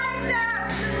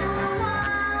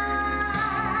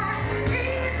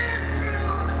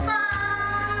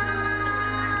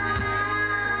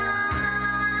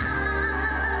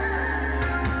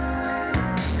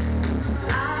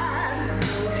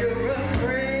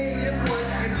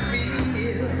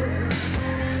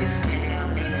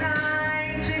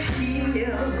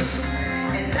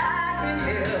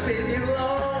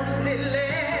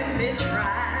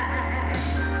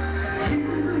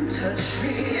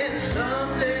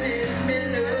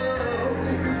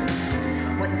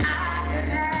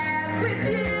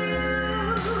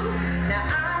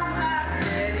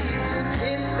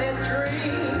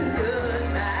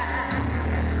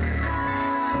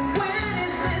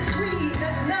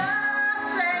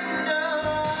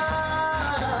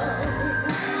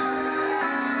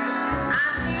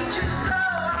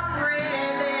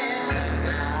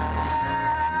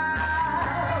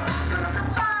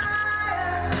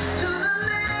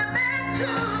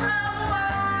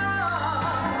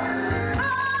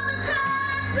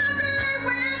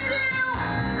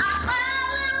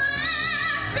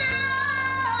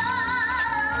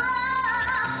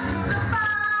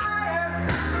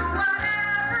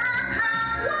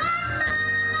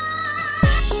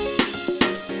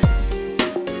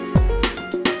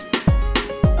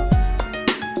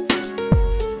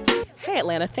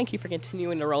 Atlanta. Thank you for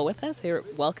continuing to roll with us here.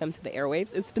 Welcome to the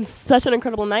airwaves. It's been such an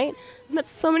incredible night. I've met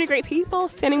so many great people.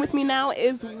 Standing with me now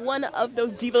is one of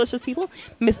those divalicious people,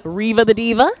 Miss Riva the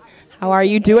Diva. How are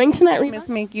you doing tonight, Riva? Miss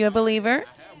Make You a Believer.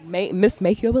 Miss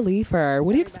Make You a Believer.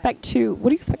 What do you expect to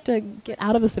get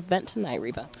out of this event tonight,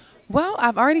 Riva? Well,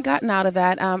 I've already gotten out of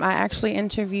that. I actually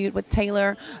interviewed with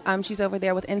Taylor. She's over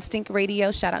there with Instinct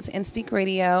Radio. Shout out to Instinct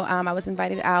Radio. I was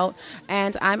invited out,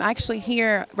 and I'm actually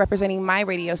here representing my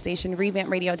radio station,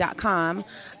 RevampRadio.com.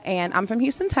 And I'm from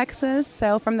Houston, Texas,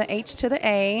 so from the H to the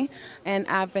A. And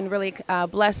I've been really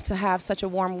blessed to have such a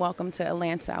warm welcome to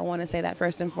Atlanta. I want to say that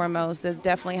first and foremost. They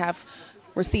definitely have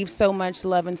received so much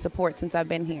love and support since I've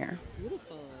been here.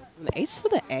 From the H to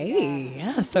the A.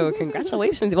 Yeah, so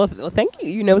congratulations. Well, thank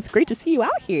you. You know, it's great to see you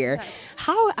out here.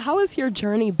 How has your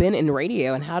journey been in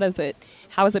radio, and how has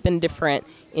it been different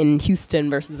in Houston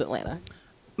versus Atlanta?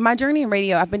 My journey in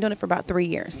radio, I've been doing it for about 3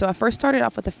 years. So I first started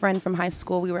off with a friend from high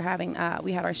school. We were having,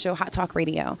 we had our show Hot Talk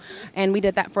Radio, and we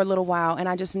did that for a little while, and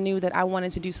I just knew that I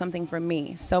wanted to do something for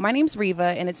me. So my name's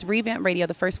Riva, and it's Revamp Radio.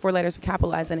 The first 4 letters are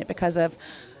capitalized in it because of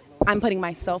I'm putting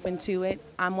myself into it.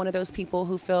 I'm one of those people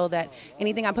who feel that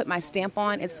anything I put my stamp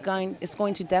on, it's going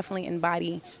to definitely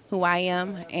embody who I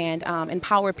am and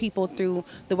empower people through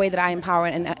the way that I empower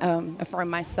and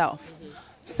affirm myself.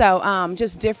 So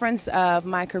just difference of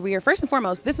my career. First and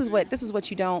foremost, this is what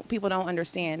people don't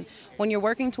understand. When you're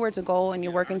working towards a goal and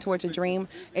you're working towards a dream,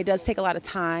 it does take a lot of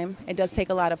time. It does take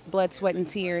a lot of blood, sweat, and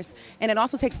tears, and it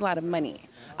also takes a lot of money.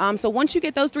 So once you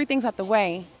get those 3 things out the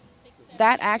way,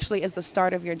 that actually is the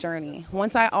start of your journey.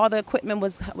 Once all the equipment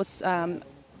was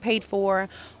paid for,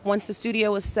 once the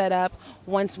studio was set up,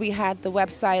 once we had the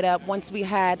website up, once we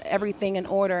had everything in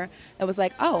order, it was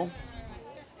like, oh,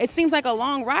 it seems like a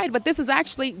long ride, but this is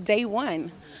actually day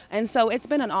 1. And so it's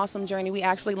been an awesome journey. We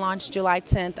actually launched July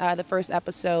 10th, the first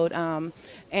episode,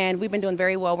 and we've been doing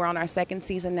very well. We're on our 2nd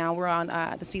season now. We're on,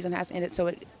 the season has ended, so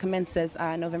it commences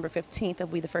November 15th. It'll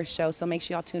be the first show, so make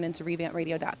sure y'all tune into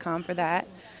RevampRadio.com for that.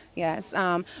 Yes,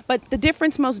 but the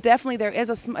difference, most definitely, there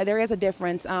is a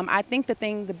difference. I think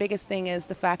the biggest thing is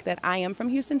the fact that I am from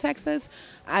Houston, Texas.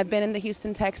 I've been in the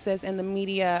Houston, Texas, and the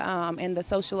media and the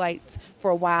socialites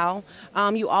for a while.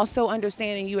 You also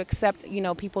understand and you accept,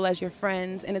 people as your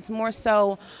friends, and it's more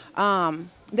so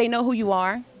they know who you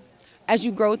are. As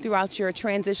you grow throughout your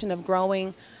transition of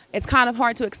growing, it's kind of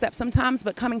hard to accept sometimes,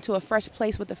 but coming to a fresh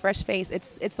place with a fresh face,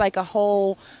 it's like a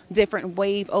whole different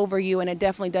wave over you, and it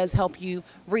definitely does help you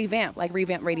revamp, like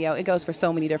Revamp Radio. It goes for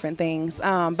so many different things,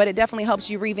 but it definitely helps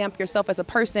you revamp yourself as a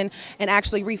person and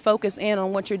actually refocus in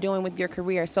on what you're doing with your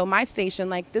career. So my station,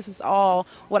 this is all,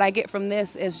 what I get from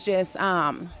this is just,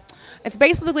 it's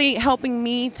basically helping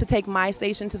me to take my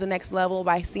station to the next level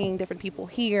by seeing different people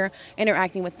here,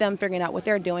 interacting with them, figuring out what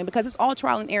they're doing, because it's all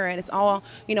trial and error, and it's all,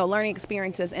 learning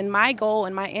experiences. And my goal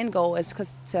and my end goal is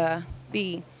to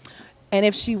be, and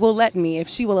if she will let me, if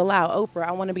she will allow Oprah,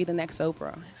 I want to be the next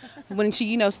Oprah. When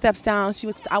she, steps down,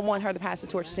 I want her to pass the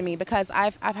torch to me, because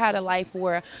I've had a life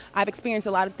where I've experienced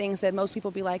a lot of things that most people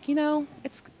be like,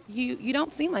 it's you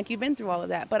don't seem like you've been through all of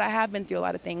that, but I have been through a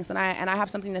lot of things, and I have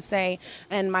something to say.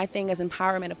 And my thing is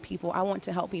empowerment of people. I want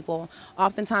to help people.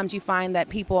 Oftentimes, you find that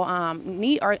people are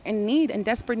in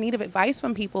desperate need of advice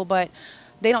from people, but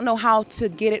they don't know how to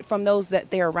get it from those that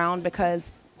they're around,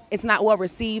 because it's not well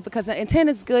received. Because the intent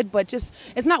is good, but just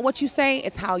it's not what you say;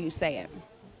 it's how you say it.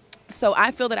 So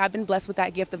I feel that I've been blessed with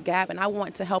that gift of gab, and I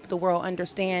want to help the world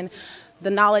understand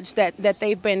the knowledge that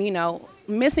they've been,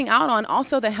 missing out on,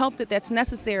 also the help that's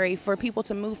necessary for people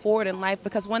to move forward in life.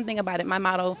 Because one thing about it, my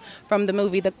motto from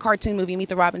the cartoon movie Meet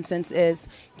the Robinsons, is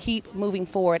keep moving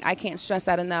forward. I can't stress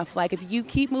that enough. If you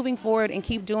keep moving forward and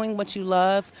keep doing what you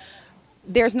love,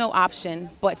 there's no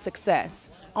option but success.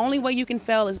 Only way you can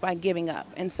fail is by giving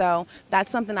up. And so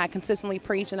that's something I consistently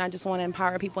preach, and I just want to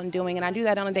empower people in doing, and I do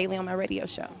that on a daily on my radio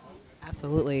show.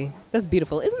 Absolutely, that's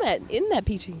beautiful. Isn't that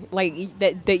peachy?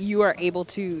 That you are able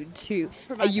to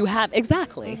you have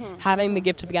exactly having the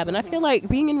gift of gab. And I feel like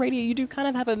being in radio, you do kind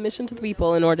of have a mission to the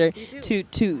people in order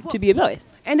to be a voice.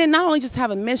 And then not only just have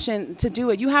a mission to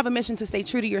do it, you have a mission to stay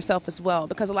true to yourself as well.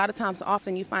 Because a lot of times,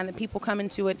 often you find that people come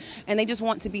into it and they just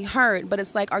want to be heard. But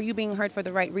it's like, are you being heard for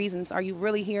the right reasons? Are you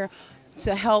really here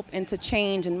to help and to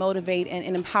change and motivate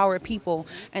and empower people?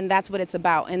 And that's what it's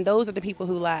about. And those are the people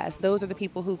who last. Those are the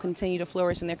people who continue to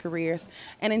flourish in their careers.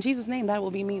 And in Jesus' name, that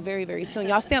will be me very, very soon.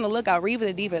 Y'all stay on the lookout. Riva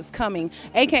the Diva is coming,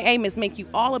 a.k.a. Miss Make You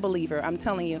All a Believer, I'm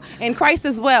telling you. In Christ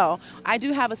as well. I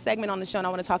do have a segment on the show, and I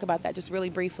want to talk about that just really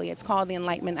briefly. It's called the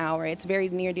Enlightenment Hour. It's very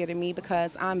near dear to me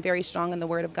because I'm very strong in the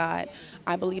Word of God.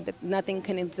 I believe that nothing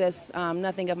can exist,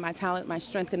 nothing of my talent, my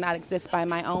strength could not exist by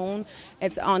my own.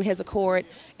 It's on His accord,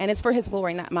 and it's for His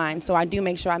glory, not mine. So I do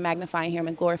make sure I magnify him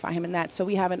and glorify him in that. So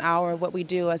we have an hour of what we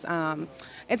do is,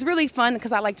 it's really fun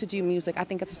because I like to do music. I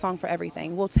think it's a song for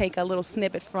everything. We'll take a little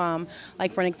snippet from,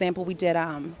 like for an example, we did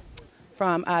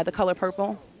from The Color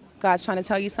Purple. God's trying to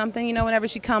tell you something, you know, whenever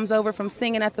she comes over from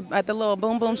singing at the little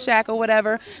boom boom shack or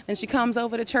whatever, and she comes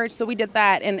over to church. So we did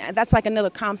that, and that's like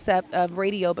another concept of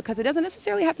radio because it doesn't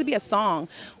necessarily have to be a song.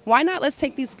 Why not? Let's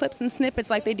take these clips and snippets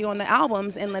like they do on the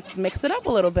albums and let's mix it up a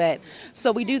little bit.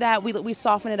 So we do that. We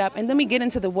soften it up, and then we get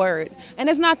into the word. And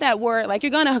it's not that word like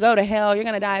you're gonna go to hell, you're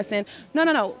gonna die of sin.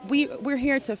 No. We're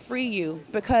here to free you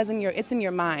because it's in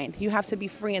your mind. You have to be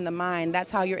free in the mind. That's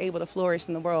how you're able to flourish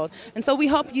in the world. And so we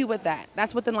help you with that.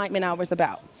 That's what the Enlightenment Hour is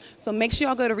about. So make sure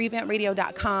y'all go to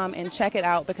revampradio.com and check it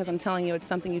out because I'm telling you, it's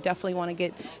something you definitely want to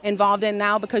get involved in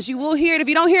now because you will hear it. If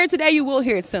you don't hear it today, you will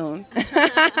hear it soon.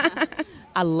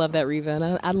 I love that, Reva.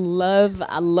 And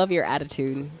I love your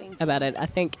attitude about it. I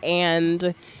think,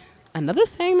 and another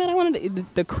saying that I wanted,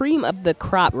 the cream of the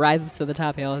crop rises to the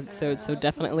top hill. So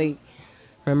definitely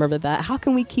remember that. How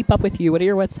can we keep up with you? What are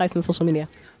your websites and social media?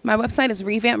 My website is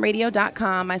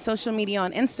revampradio.com. My social media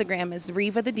on Instagram is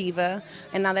Reva the Diva.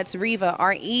 And now that's Reva,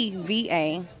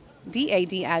 REVA,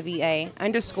 DADIVA,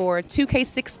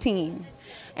 _2K16.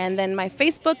 And then my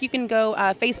Facebook, you can go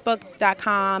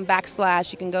facebook.com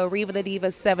 / you can go Reva the Diva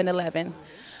 711.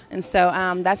 And so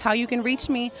that's how you can reach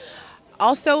me.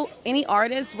 Also, any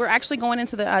artists, we're actually going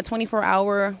into the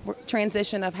 24-hour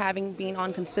transition of being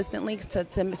on consistently to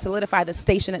solidify the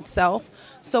station itself.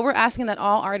 So we're asking that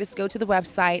all artists go to the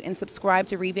website and subscribe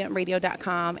to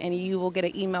revampradio.com, and you will get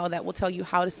an email that will tell you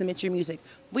how to submit your music.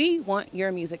 We want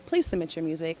your music. Please submit your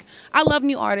music. I love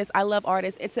new artists. I love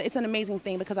artists. It's an amazing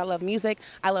thing because I love music,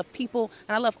 I love people,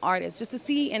 and I love artists. Just to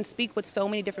see and speak with so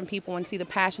many different people and see the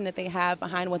passion that they have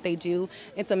behind what they do,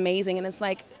 it's amazing. And it's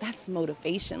like, that's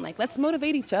motivation. Like, let's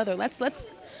motivate each other. Let's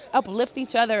uplift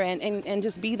each other and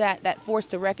just be that force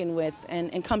to reckon with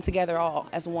and come together all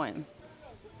as one.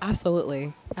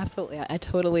 Absolutely. I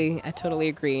totally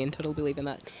agree and totally believe in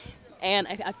that. And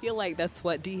I feel like that's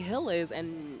what D Hill is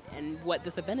and what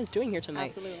this event is doing here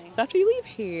tonight. Absolutely. So after you leave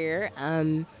here,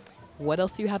 what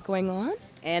else do you have going on?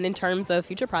 And in terms of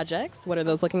future projects, what are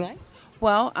those looking like?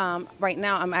 Well, right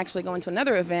now I'm actually going to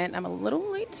another event. I'm a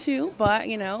little late too, but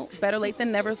you know, better late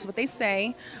than never is what they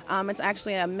say. It's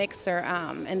actually a mixer,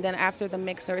 and then after the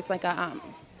mixer, it's like a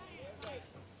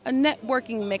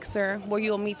networking mixer where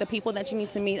you'll meet the people that you need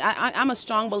to meet. I'm a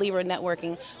strong believer in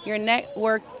networking. Your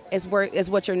network is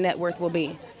what your net worth will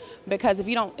be. Because if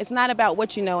you don't, it's not about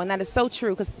what you know, and that is so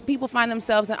true. Because people find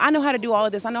themselves, I know how to do all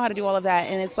of this, I know how to do all of that,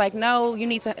 and it's like, no,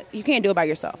 you can't do it by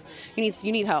yourself.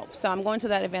 You need help. So I'm going to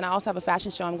that event. I also have a fashion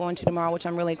show I'm going to tomorrow, which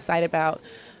I'm really excited about.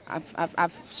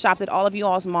 I've shopped at all of you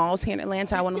all's malls here in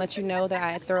Atlanta. I want to let you know that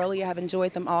I thoroughly have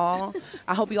enjoyed them all.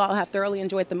 I hope you all have thoroughly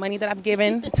enjoyed the money that I've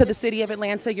given to the city of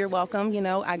Atlanta. You're welcome. You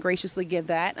know, I graciously give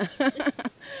that.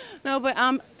 No, but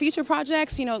future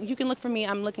projects, you know, you can look for me.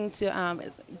 I'm looking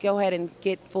to go ahead and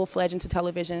get full-fledged into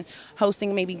television,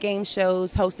 hosting maybe game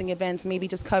shows, hosting events, maybe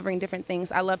just covering different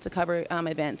things. I love to cover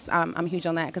events. I'm huge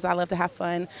on that because I love to have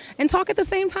fun and talk at the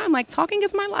same time. Like, talking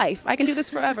is my life. I can do this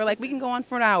forever. Like, we can go on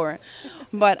for an hour.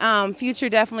 But future,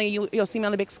 definitely, you'll see me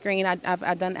on the big screen.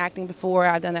 I've done acting before.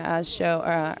 I've done a show,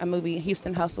 a movie,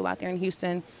 Houston Hustle, out there in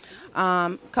Houston.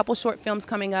 A couple short films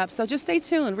coming up. So just stay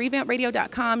tuned.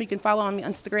 Revampradio.com. You can follow on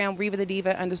Instagram, Reva the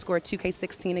Diva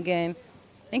 _2K16 again.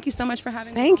 Thank you so much for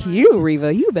having me. Thank you,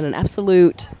 Reva. You've been an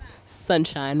absolute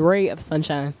sunshine, ray of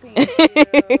sunshine. Thank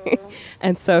you.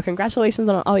 And so congratulations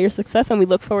on all your success, and we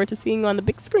look forward to seeing you on the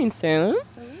big screen soon.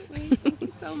 Absolutely. Thank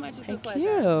you so much. It's a pleasure.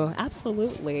 Thank you.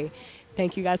 Absolutely.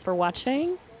 Thank you guys for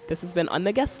watching. This has been On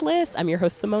the Guest List. I'm your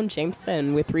host, Simone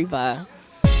Jameson, with Reva.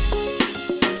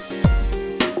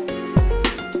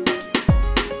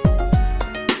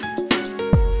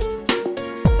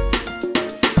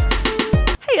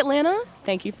 Hey, Atlanta.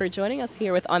 Thank you for joining us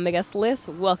here with On the Guest List.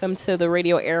 Welcome to the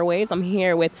radio airwaves. I'm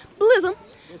here with Blizzum,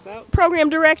 Program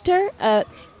Director at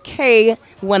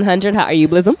K100. How are you,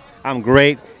 Blizzum? I'm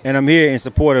great, and I'm here in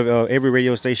support of every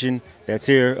radio station that's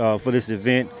here for this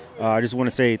event. I just want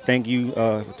to say thank you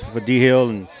for D Hill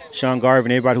and Sean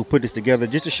Garvin and everybody who put this together,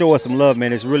 just to show us some love,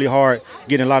 man. It's really hard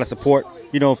getting a lot of support,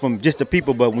 you know, from just the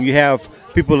people, but when you have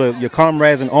people, your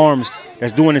comrades in arms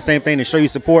that's doing the same thing to show you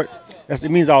support, it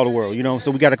means all the world, you know.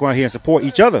 So we got to come out here and support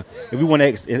each other. If we want to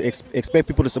expect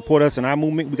people to support us in our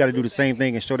movement, we got to do the same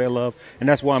thing and show that love. And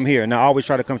that's why I'm here. And I always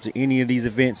try to come to any of these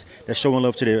events that's showing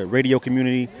love to the radio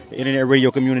community, the internet radio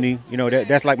community. You know,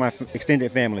 that's like my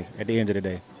extended family at the end of the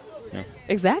day. Yeah.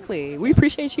 Exactly. We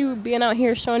appreciate you being out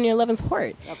here showing your love and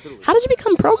support. Absolutely. How did you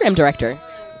become program director?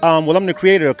 Well, I'm the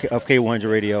creator of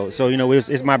K100 Radio, so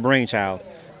it's my brainchild.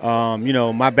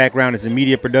 My background is in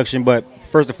media production, but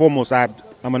first and foremost, I'm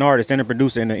an artist and a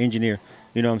producer and an engineer.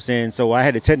 You know what I'm saying? So I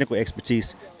had the technical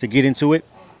expertise to get into it,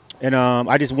 and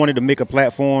I just wanted to make a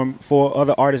platform for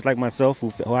other artists like myself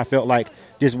who I felt like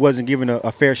just wasn't given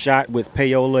a fair shot with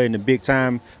payola and the big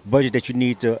time budget that you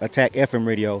need to attack FM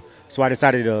radio. So I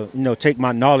decided to take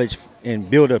my knowledge and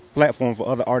build a platform for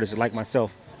other artists like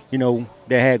myself, that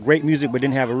had great music but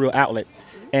didn't have a real outlet.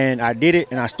 And I did it,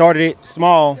 and I started it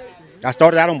small. I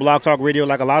started out on Blog Talk Radio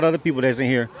like a lot of other people that's in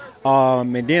here.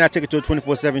 And then I took it to a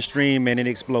 24/7 stream, and it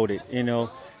exploded, and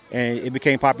it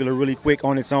became popular really quick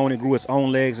on its own. It grew its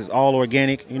own legs. It's all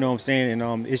organic, you know what I'm saying?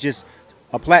 And it's just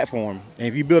a platform. And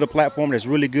if you build a platform that's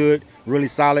really good, really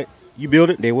solid, you build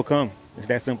it, they will come. It's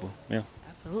that simple. Yeah.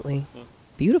 Absolutely.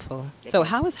 Beautiful. So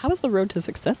how has the road to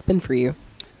success been for you?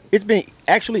 It's been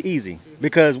actually easy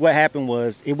because what happened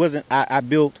was it wasn't I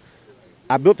built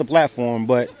the platform,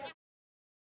 but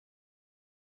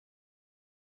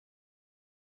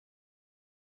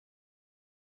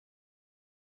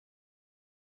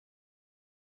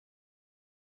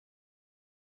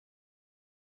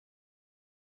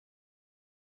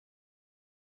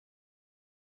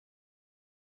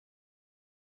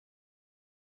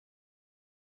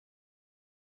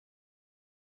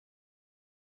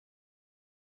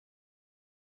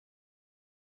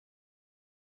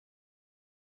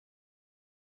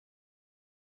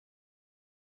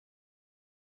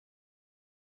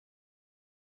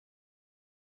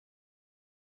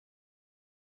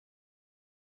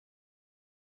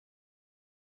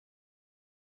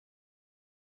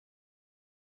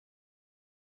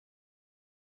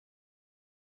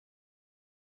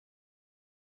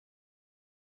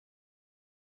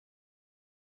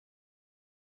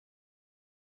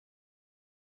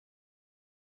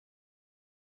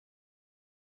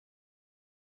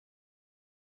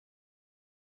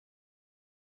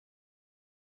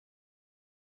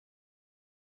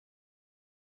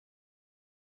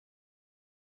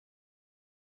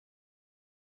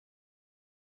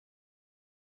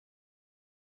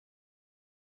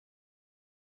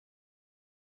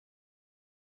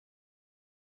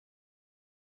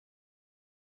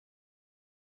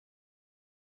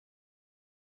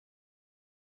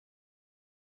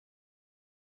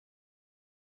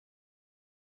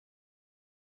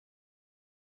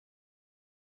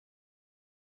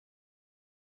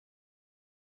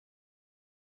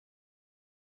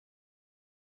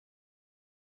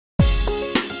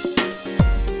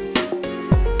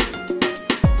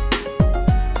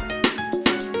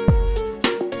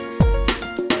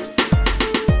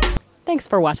Thanks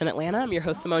for watching Atlanta. I'm your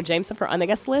host, Simone Jameson, for On the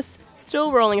Guest List.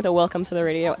 Still rolling at the Welcome to the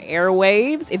Radio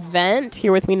Airwaves event.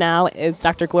 Here with me now is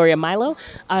Dr. Gloria Milo,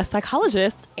 a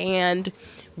psychologist and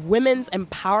women's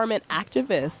empowerment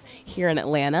activist here in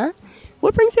Atlanta.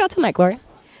 What brings you out tonight, Gloria?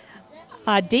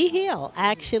 Dee Hill.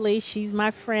 Actually, she's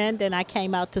my friend, and I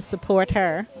came out to support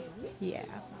her. Yeah.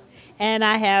 And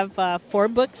I have 4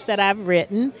 books that I've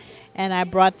written, and I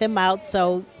brought them out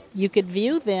so you could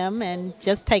view them and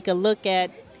just take a look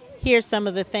at, here's some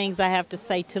of the things I have to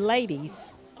say to ladies.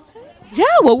 Yeah,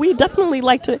 well, we definitely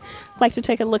like to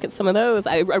take a look at some of those.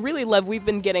 I really love, we've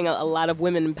been getting a lot of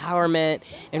women empowerment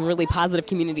and really positive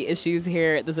community issues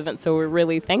here at this event, so we're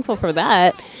really thankful for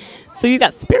that. So you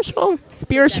got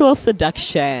spiritual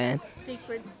seduction.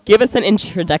 Give us an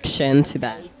introduction to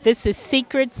that. This is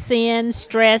Secret Sin,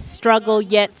 Stress, Struggle,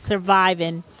 Yet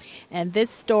Surviving. And this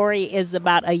story is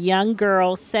about a young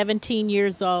girl, 17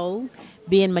 years old,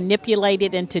 being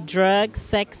manipulated into drugs,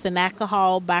 sex, and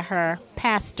alcohol by her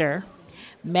pastor,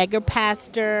 mega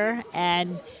pastor,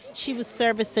 and she was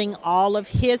servicing all of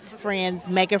his friends,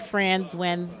 mega friends,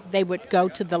 when they would go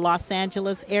to the Los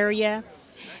Angeles area.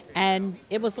 And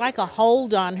it was like a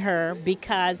hold on her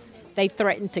because they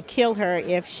threatened to kill her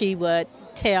if she would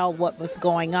tell what was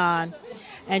going on.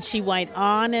 And she went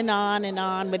on and on and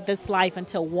on with this life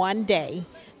until one day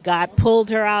God pulled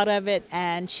her out of it,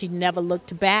 and she never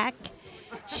looked back.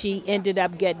 She ended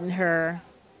up getting her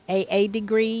AA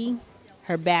degree,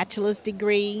 her bachelor's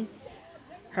degree,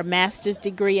 her master's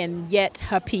degree, and yet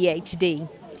her PhD.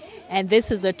 And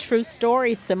this is a true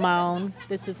story, Simone.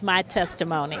 This is my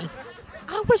testimony.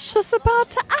 I was just about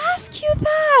to ask you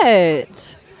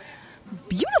that.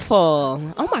 Beautiful.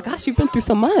 Oh my gosh, you've been through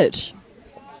so much.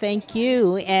 Thank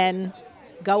you. And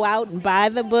go out and buy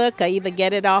the book, or either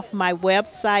get it off my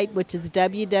website, which is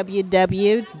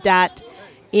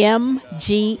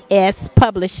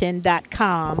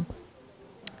www.mgspublishing.com.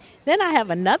 Then I have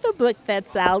another book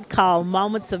that's out called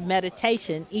Moments of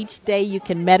Meditation. Each day you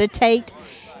can meditate,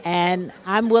 and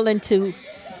I'm willing to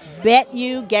bet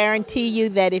you, guarantee you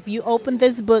that if you opened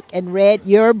this book and read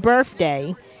your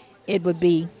birthday, it would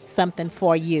be something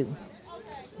for you,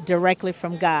 directly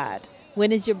from God.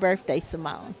 When is your birthday,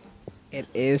 Simone? It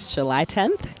is July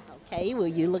 10th. Okay, will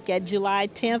you look at July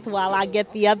 10th while I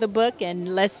get the other book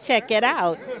and let's check it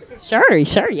out?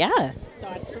 Sure, yeah.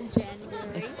 Starts from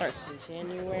January. It starts from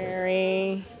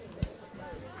January.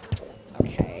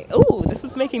 Okay. Oh, this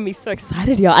is making me so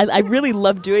excited, y'all. I really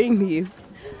love doing these.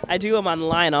 I do them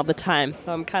online all the time,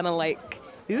 so I'm kind of like,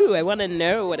 ooh, I want to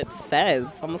know what it says.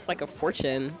 Almost like a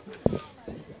fortune.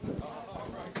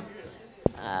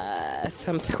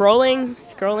 So I'm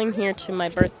scrolling here to my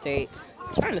birth date.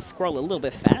 I'm trying to scroll a little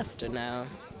bit faster now.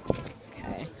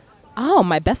 Okay. Oh,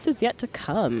 my best is yet to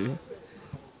come.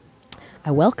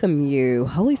 I welcome you,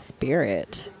 Holy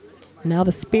Spirit. Now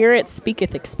the Spirit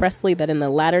speaketh expressly that in the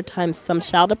latter times some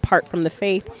shall depart from the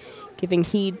faith, giving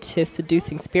heed to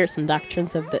seducing spirits and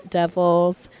doctrines of the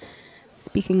devils,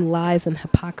 speaking lies and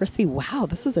hypocrisy. Wow,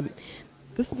 this is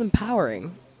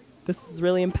empowering. This is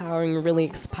really empowering, really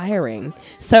inspiring.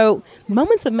 So,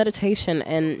 moments of meditation,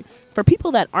 and for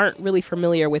people that aren't really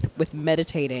familiar with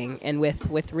meditating and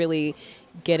with really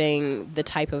getting the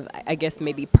type of, I guess,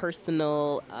 maybe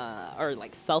personal or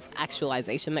like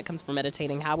self-actualization that comes from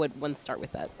meditating, how would one start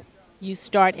with that? You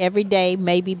start every day,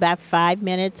 maybe by 5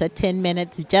 minutes or 10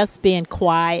 minutes, just being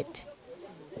quiet,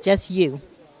 just you.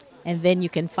 And then you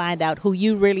can find out who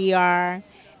you really are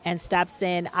and stop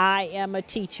saying, I am a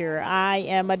teacher, I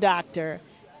am a doctor.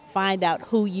 Find out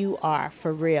who you are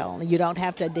for real. You don't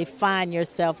have to define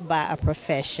yourself by a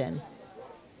profession.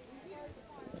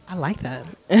 I like that.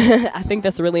 I think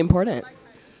that's really important.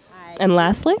 And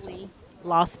lastly?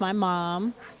 Lost my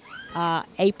mom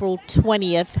April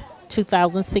 20th,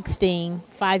 2016,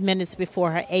 5 minutes before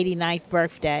her 89th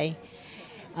birthday.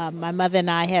 My mother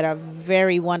and I had a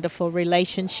very wonderful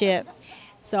relationship.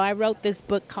 So I wrote this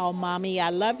book called Mommy,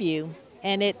 I Love You,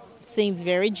 and it seems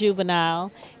very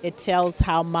juvenile. It tells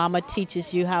how Mama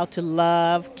teaches you how to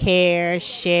love, care,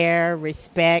 share,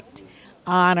 respect,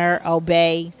 honor,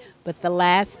 obey. But the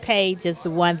last page is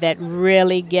the one that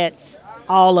really gets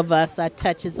all of us, or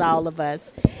touches all of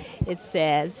us. It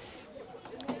says,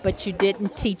 but you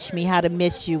didn't teach me how to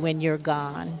miss you when you're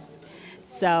gone.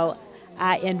 So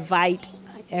I invite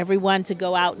everyone to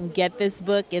go out and get this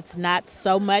book. It's not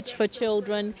so much for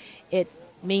children. It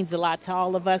means a lot to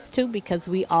all of us, too, because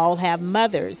we all have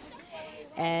mothers.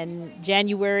 And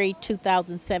January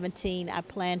 2017, I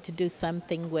plan to do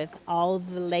something with all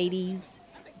the ladies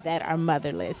that are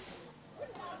motherless.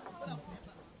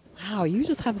 Wow, you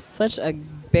just have such a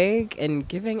big and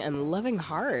giving and loving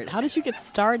heart. How did you get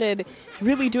started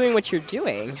really doing what you're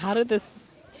doing? How did this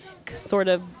sort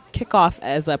of kick off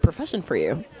as a profession for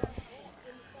you?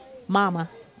 Mama.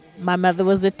 My mother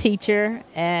was a teacher,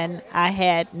 and I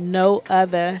had no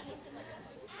other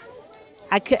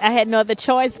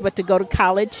choice but to go to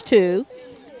college too.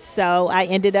 So I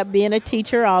ended up being a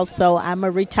teacher also. I'm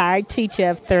a retired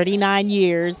teacher of 39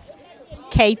 years,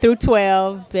 K through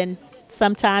 12, been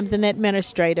sometimes an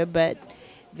administrator, but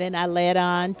then I led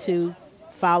on to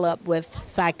follow up with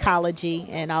psychology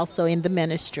and also in the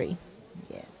ministry.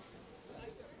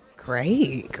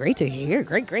 Great to hear.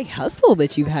 Great hustle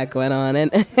that you've had going on,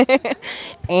 and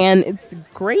and it's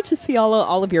great to see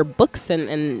all of your books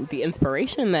and the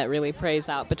inspiration that really plays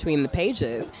out between the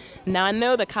pages. Now I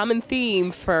know the common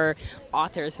theme for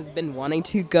authors has been wanting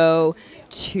to go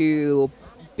to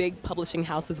big publishing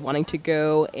houses, wanting to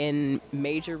go in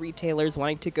major retailers,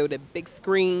 wanting to go to big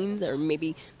screens or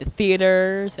maybe the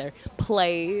theaters or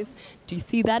plays. Do you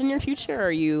see that in your future?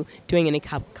 Are you doing any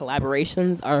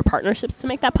collaborations or partnerships to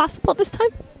make that possible this time?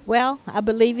 Well, I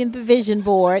believe in the vision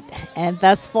board, and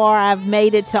thus far I've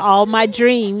made it to all my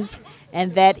dreams,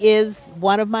 and that is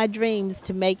one of my dreams,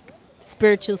 to make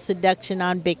spiritual seduction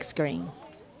on big screen.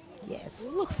 Yes.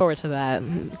 Look forward to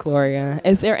that, Gloria.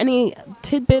 Is there any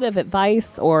tidbit of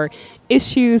advice or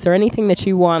issues or anything that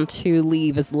you want to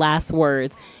leave as last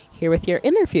words here with your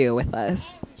interview with us?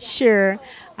 Sure.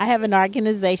 I have an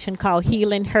organization called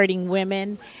Healing Hurting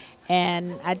Women,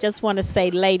 and I just want to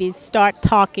say, ladies, start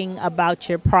talking about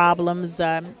your problems.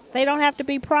 They don't have to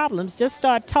be problems. Just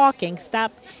start talking.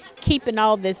 Stop keeping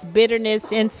all this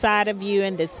bitterness inside of you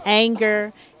and this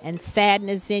anger and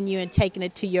sadness in you and taking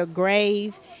it to your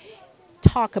grave.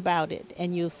 Talk about it,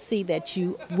 and you'll see that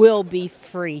you will be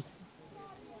free.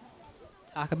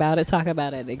 Talk about it,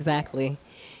 exactly.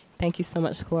 Thank you so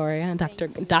much, Gloria.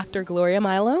 Dr. Gloria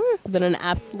Milo, it's been an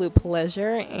absolute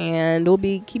pleasure, and we'll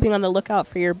be keeping on the lookout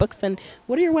for your books. And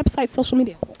what are your websites, social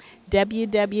media?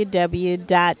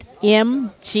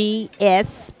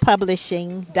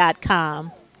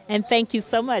 www.mgspublishing.com. And thank you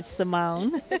so much,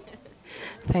 Simone.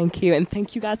 Thank you. And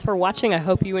thank you guys for watching. I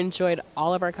hope you enjoyed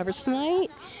all of our coverage tonight.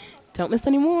 Don't miss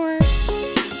any more.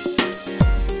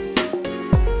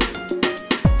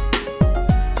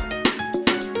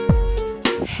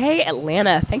 Hey,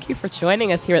 Atlanta. Thank you for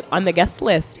joining us here on the guest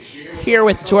list. Here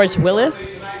with George Willis,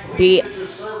 the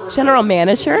general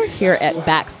manager here at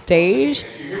Backstage.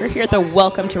 We're here at the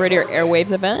Welcome to Radio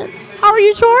Airwaves event. How are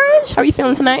you, George? How are you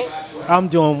feeling tonight? I'm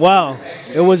doing well.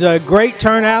 It was a great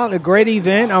turnout, a great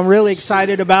event. I'm really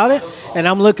excited about it, and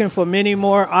I'm looking for many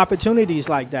more opportunities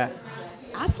like that.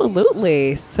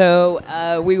 Absolutely.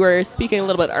 So we were speaking a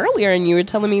little bit earlier, and you were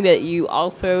telling me that you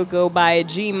also go by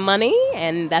G Money,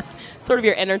 and that's sort of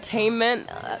your entertainment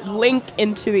link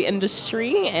into the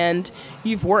industry. And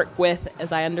you've worked with,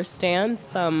 as I understand,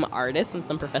 some artists and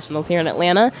some professionals here in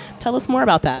Atlanta. Tell us more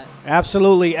about that.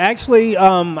 Absolutely. Actually,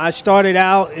 I started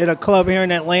out at a club here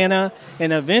in Atlanta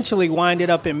and eventually winded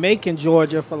up in Macon,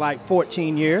 Georgia for like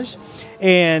 14 years,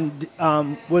 and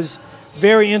was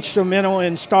very instrumental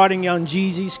in starting Young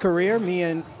Jeezy's career, me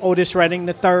and Otis Redding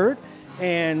III.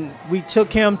 And we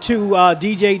took him to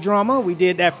DJ Drummer. We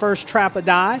did that first Trap or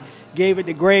Die, gave it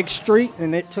to Greg Street,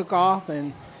 and it took off,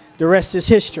 and the rest is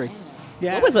history.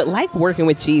 Yeah. What was it like working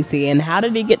with Jeezy, and how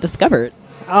did he get discovered?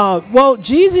 Well,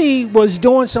 Jeezy was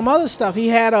doing some other stuff. He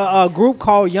had a group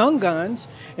called Young Guns,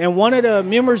 and one of the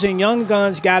members in Young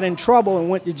Guns got in trouble and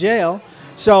went to jail.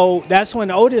 So that's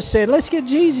when Otis said, let's get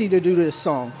Jeezy to do this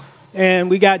song. And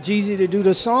we got Jeezy to do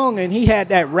the song, and he had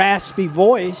that raspy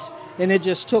voice, and it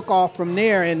just took off from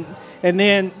there. And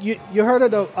then you heard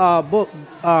of the book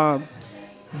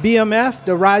BMF,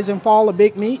 The Rise and Fall of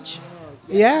Big Meech?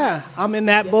 Yeah, I'm in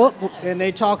that book, and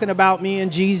they talking about me and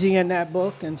Jeezy in that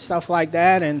book and stuff like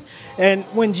that. And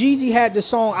when Jeezy had the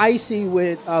song Icy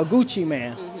with Gucci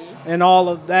Mane, and all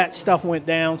of that stuff went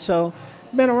down. So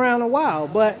been around a while,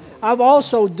 but I've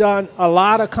also done a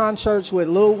lot of concerts with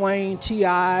Lil Wayne,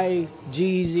 T.I.,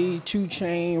 Jeezy, 2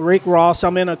 Chainz, Rick Ross.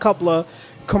 I'm in a couple of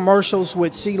commercials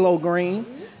with CeeLo Green,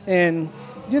 and,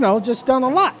 just done a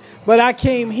lot. But I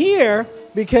came here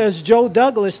because Joe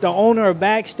Douglas, the owner of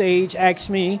Backstage, asked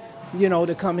me,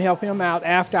 to come help him out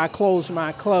after I closed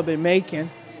my club in Macon.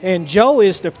 And Joe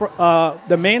is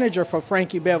the manager for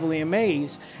Frankie Beverly and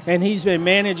Maze, and he's been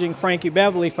managing Frankie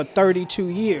Beverly for 32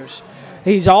 years.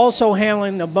 He's also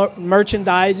handling the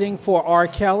merchandising for R.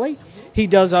 Kelly. He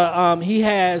does he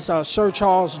has Sir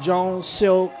Charles Jones,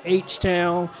 Silk,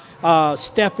 H-Town,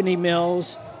 Stephanie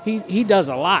Mills. He does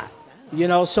a lot,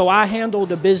 So I handle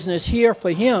the business here for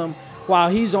him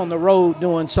while he's on the road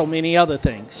doing so many other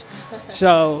things.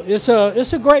 So it's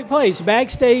a great place.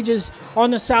 Backstage is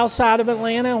on the south side of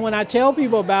Atlanta, and when I tell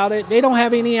people about it, they don't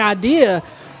have any idea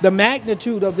the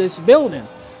magnitude of this building.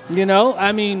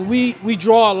 We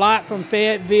draw a lot from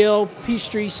Fayetteville,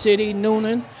 Peachtree City,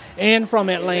 Noonan, and from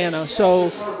Atlanta.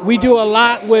 So we do a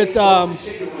lot with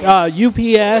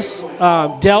UPS,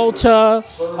 Delta,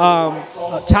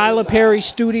 Tyler Perry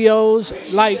Studios.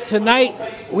 Like tonight,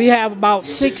 we have about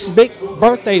 6 big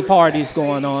birthday parties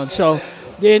going on. So,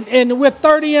 and we're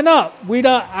 30 and up.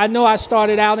 I know I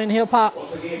started out in hip hop.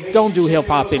 Don't do hip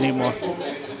hop anymore.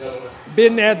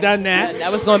 Been there, done that.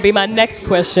 That was going to be my next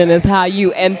question, is how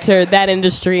you entered that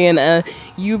industry, and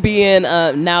you being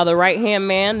now the right-hand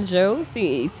man, Joe.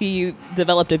 See you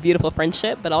developed a beautiful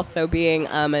friendship, but also being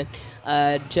a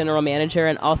general manager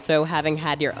and also having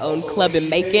had your own club in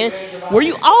Macon. Were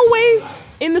you always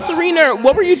in this arena?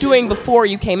 What were you doing before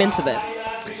you came into this?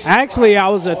 Actually, I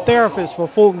was a therapist for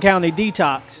Fulton County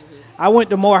Detox. I went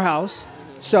to Morehouse,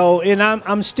 and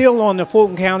I'm still on the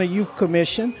Fulton County Youth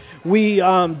Commission. We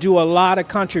do a lot of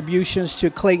contributions to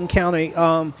Clayton County,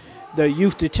 the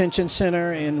Youth Detention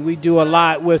Center, and we do a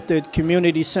lot with the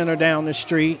community center down the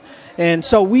street. And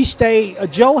so we stay.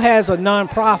 Joe has a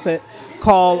nonprofit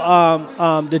called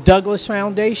the Douglas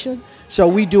Foundation. So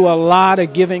we do a lot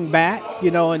of giving back,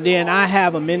 and then I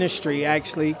have a ministry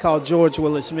actually called George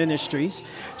Willis Ministries.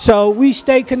 So we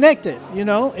stay connected,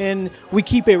 and we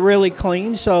keep it really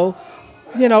clean. So,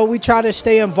 we try to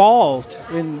stay involved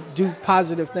and do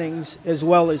positive things as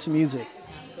well as music.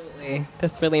 Absolutely.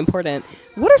 That's really important.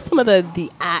 What are some of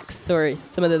the acts or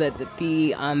some of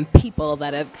the people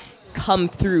that have come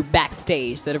through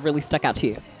Backstage that have really stuck out to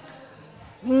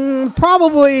you?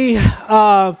 Probably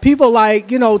people like,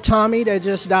 Tommy that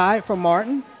just died from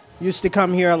Martin, used to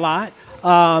come here a lot.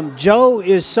 Joe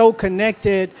is so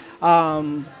connected.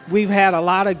 We've had a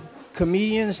lot of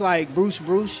comedians like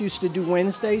Bruce used to do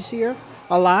Wednesdays here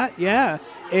a lot, yeah.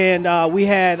 And we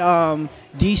had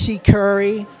D.C.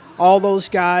 Curry, all those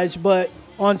guys. But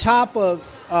on top of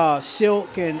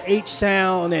Silk and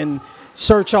H-Town and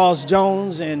Sir Charles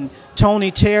Jones and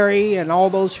Tony Terry and all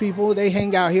those people, they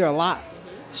hang out here a lot.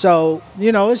 So,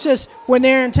 you know, it's just when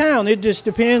they're in town, it just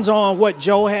depends on what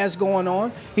Joe has going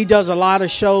on. He does a lot of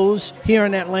shows here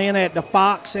in Atlanta at the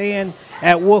Fox and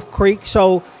at Wolf Creek.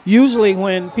 So usually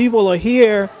when people are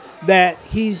here that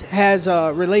he has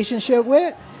a relationship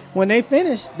with, when they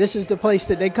finish, this is the place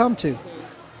that they come to.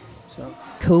 So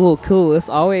Cool. It's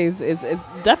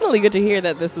definitely good to hear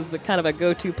that this is the kind of a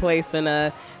go-to place and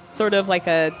a sort of like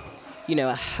a, you know,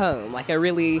 a home, like a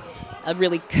really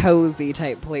cozy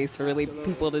type place for really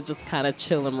people to just kind of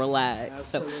chill and relax.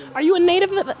 So, are you a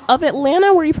native of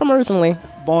Atlanta? Where are you from originally?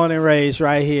 Born and raised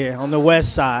right here on the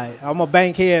west side. I'm a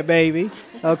Bankhead baby.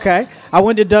 Okay. I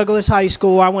went to Douglas High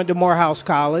School. I went to Morehouse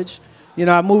College. You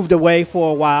know, I moved away for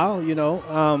a while, you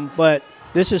know, but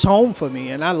this is home for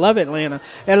me, and I love Atlanta.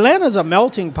 Atlanta's a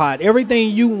melting pot. Everything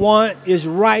you want is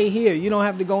right here. You don't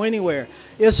have to go anywhere.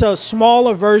 It's a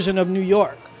smaller version of New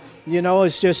York. You know,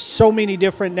 it's just so many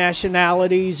different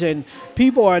nationalities, and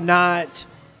people are not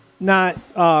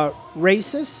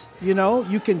racist. You know,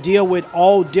 you can deal with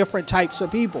all different types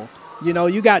of people. You know,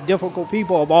 you got difficult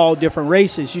people of all different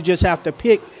races. You just have to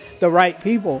pick the right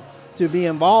people to be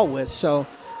involved with. So,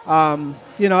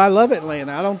 you know, I love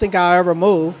Atlanta. I don't think I'll ever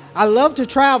move. I love to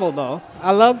travel, though.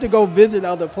 I love to go visit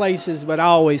other places, but I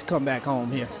always come back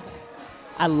home here.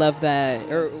 I love that.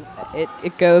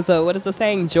 It goes, what is the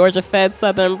saying? Georgia fed,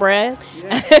 Southern bred.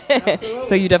 Yeah,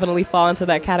 so you definitely fall into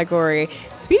that category.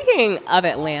 Speaking of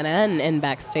Atlanta and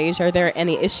backstage, are there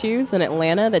any issues in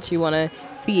Atlanta that you want to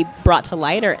see brought to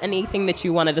light, or anything that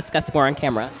you want to discuss more on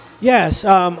camera? Yes.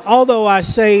 Although I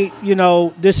say, you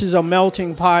know, this is a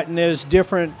melting pot and there's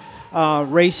different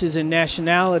races and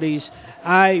nationalities,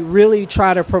 I really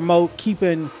try to promote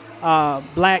keeping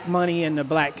black money in the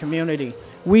black community.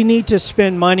 We need to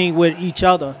spend money with each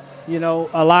other. You know,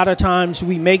 a lot of times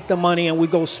we make the money and we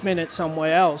go spend it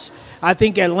somewhere else. I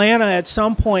think Atlanta at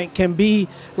some point can be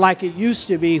like it used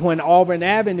to be when Auburn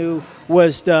Avenue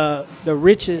was the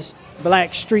richest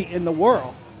black street in the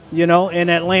world. You know, and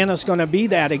Atlanta's going to be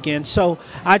that again. So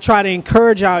I try to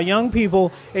encourage our young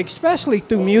people, especially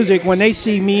through music, when they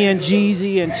see me and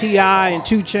Jeezy and T.I. and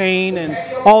 2 Chainz and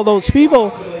all those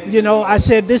people, you know, I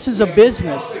said, this is a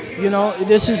business. You know,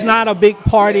 this is not a big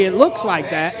party. It looks like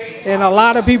that. And a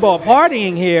lot of people are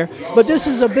partying here, but this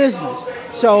is a business.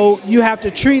 So you have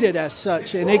to treat it as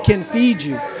such, and it can feed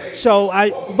you. So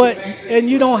and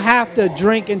you don't have to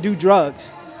drink and do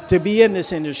drugs to be in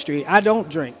this industry. I don't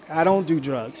drink. I don't do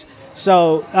drugs.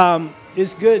 So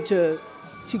it's good to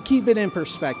keep it in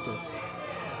perspective.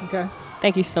 Okay.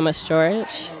 Thank you so much,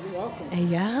 George. You're welcome.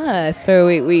 Yeah. So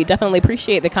we definitely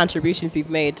appreciate the contributions you've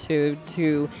made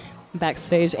to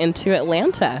backstage into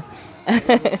Atlanta.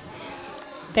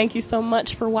 Thank you so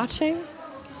much for watching.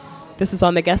 This is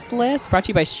On the Guest List, brought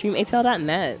to you by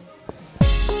StreamATL.net.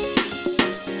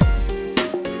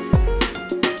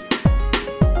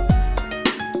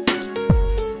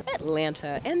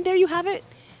 Atlanta. And there you have it.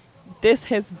 This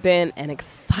has been an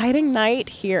exciting night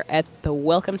here at the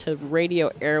Welcome to Radio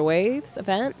Airwaves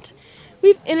event.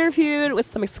 We've interviewed with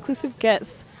some exclusive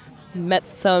guests, met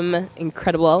some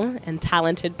incredible and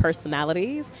talented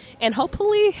personalities, and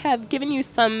hopefully have given you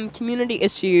some community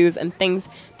issues and things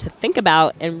to think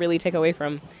about and really take away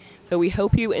from. So we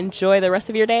hope you enjoy the rest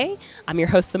of your day. I'm your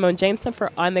host, Simone Jameson,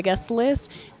 for On the Guest List.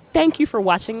 Thank you for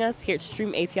watching us here at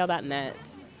StreamATL.net.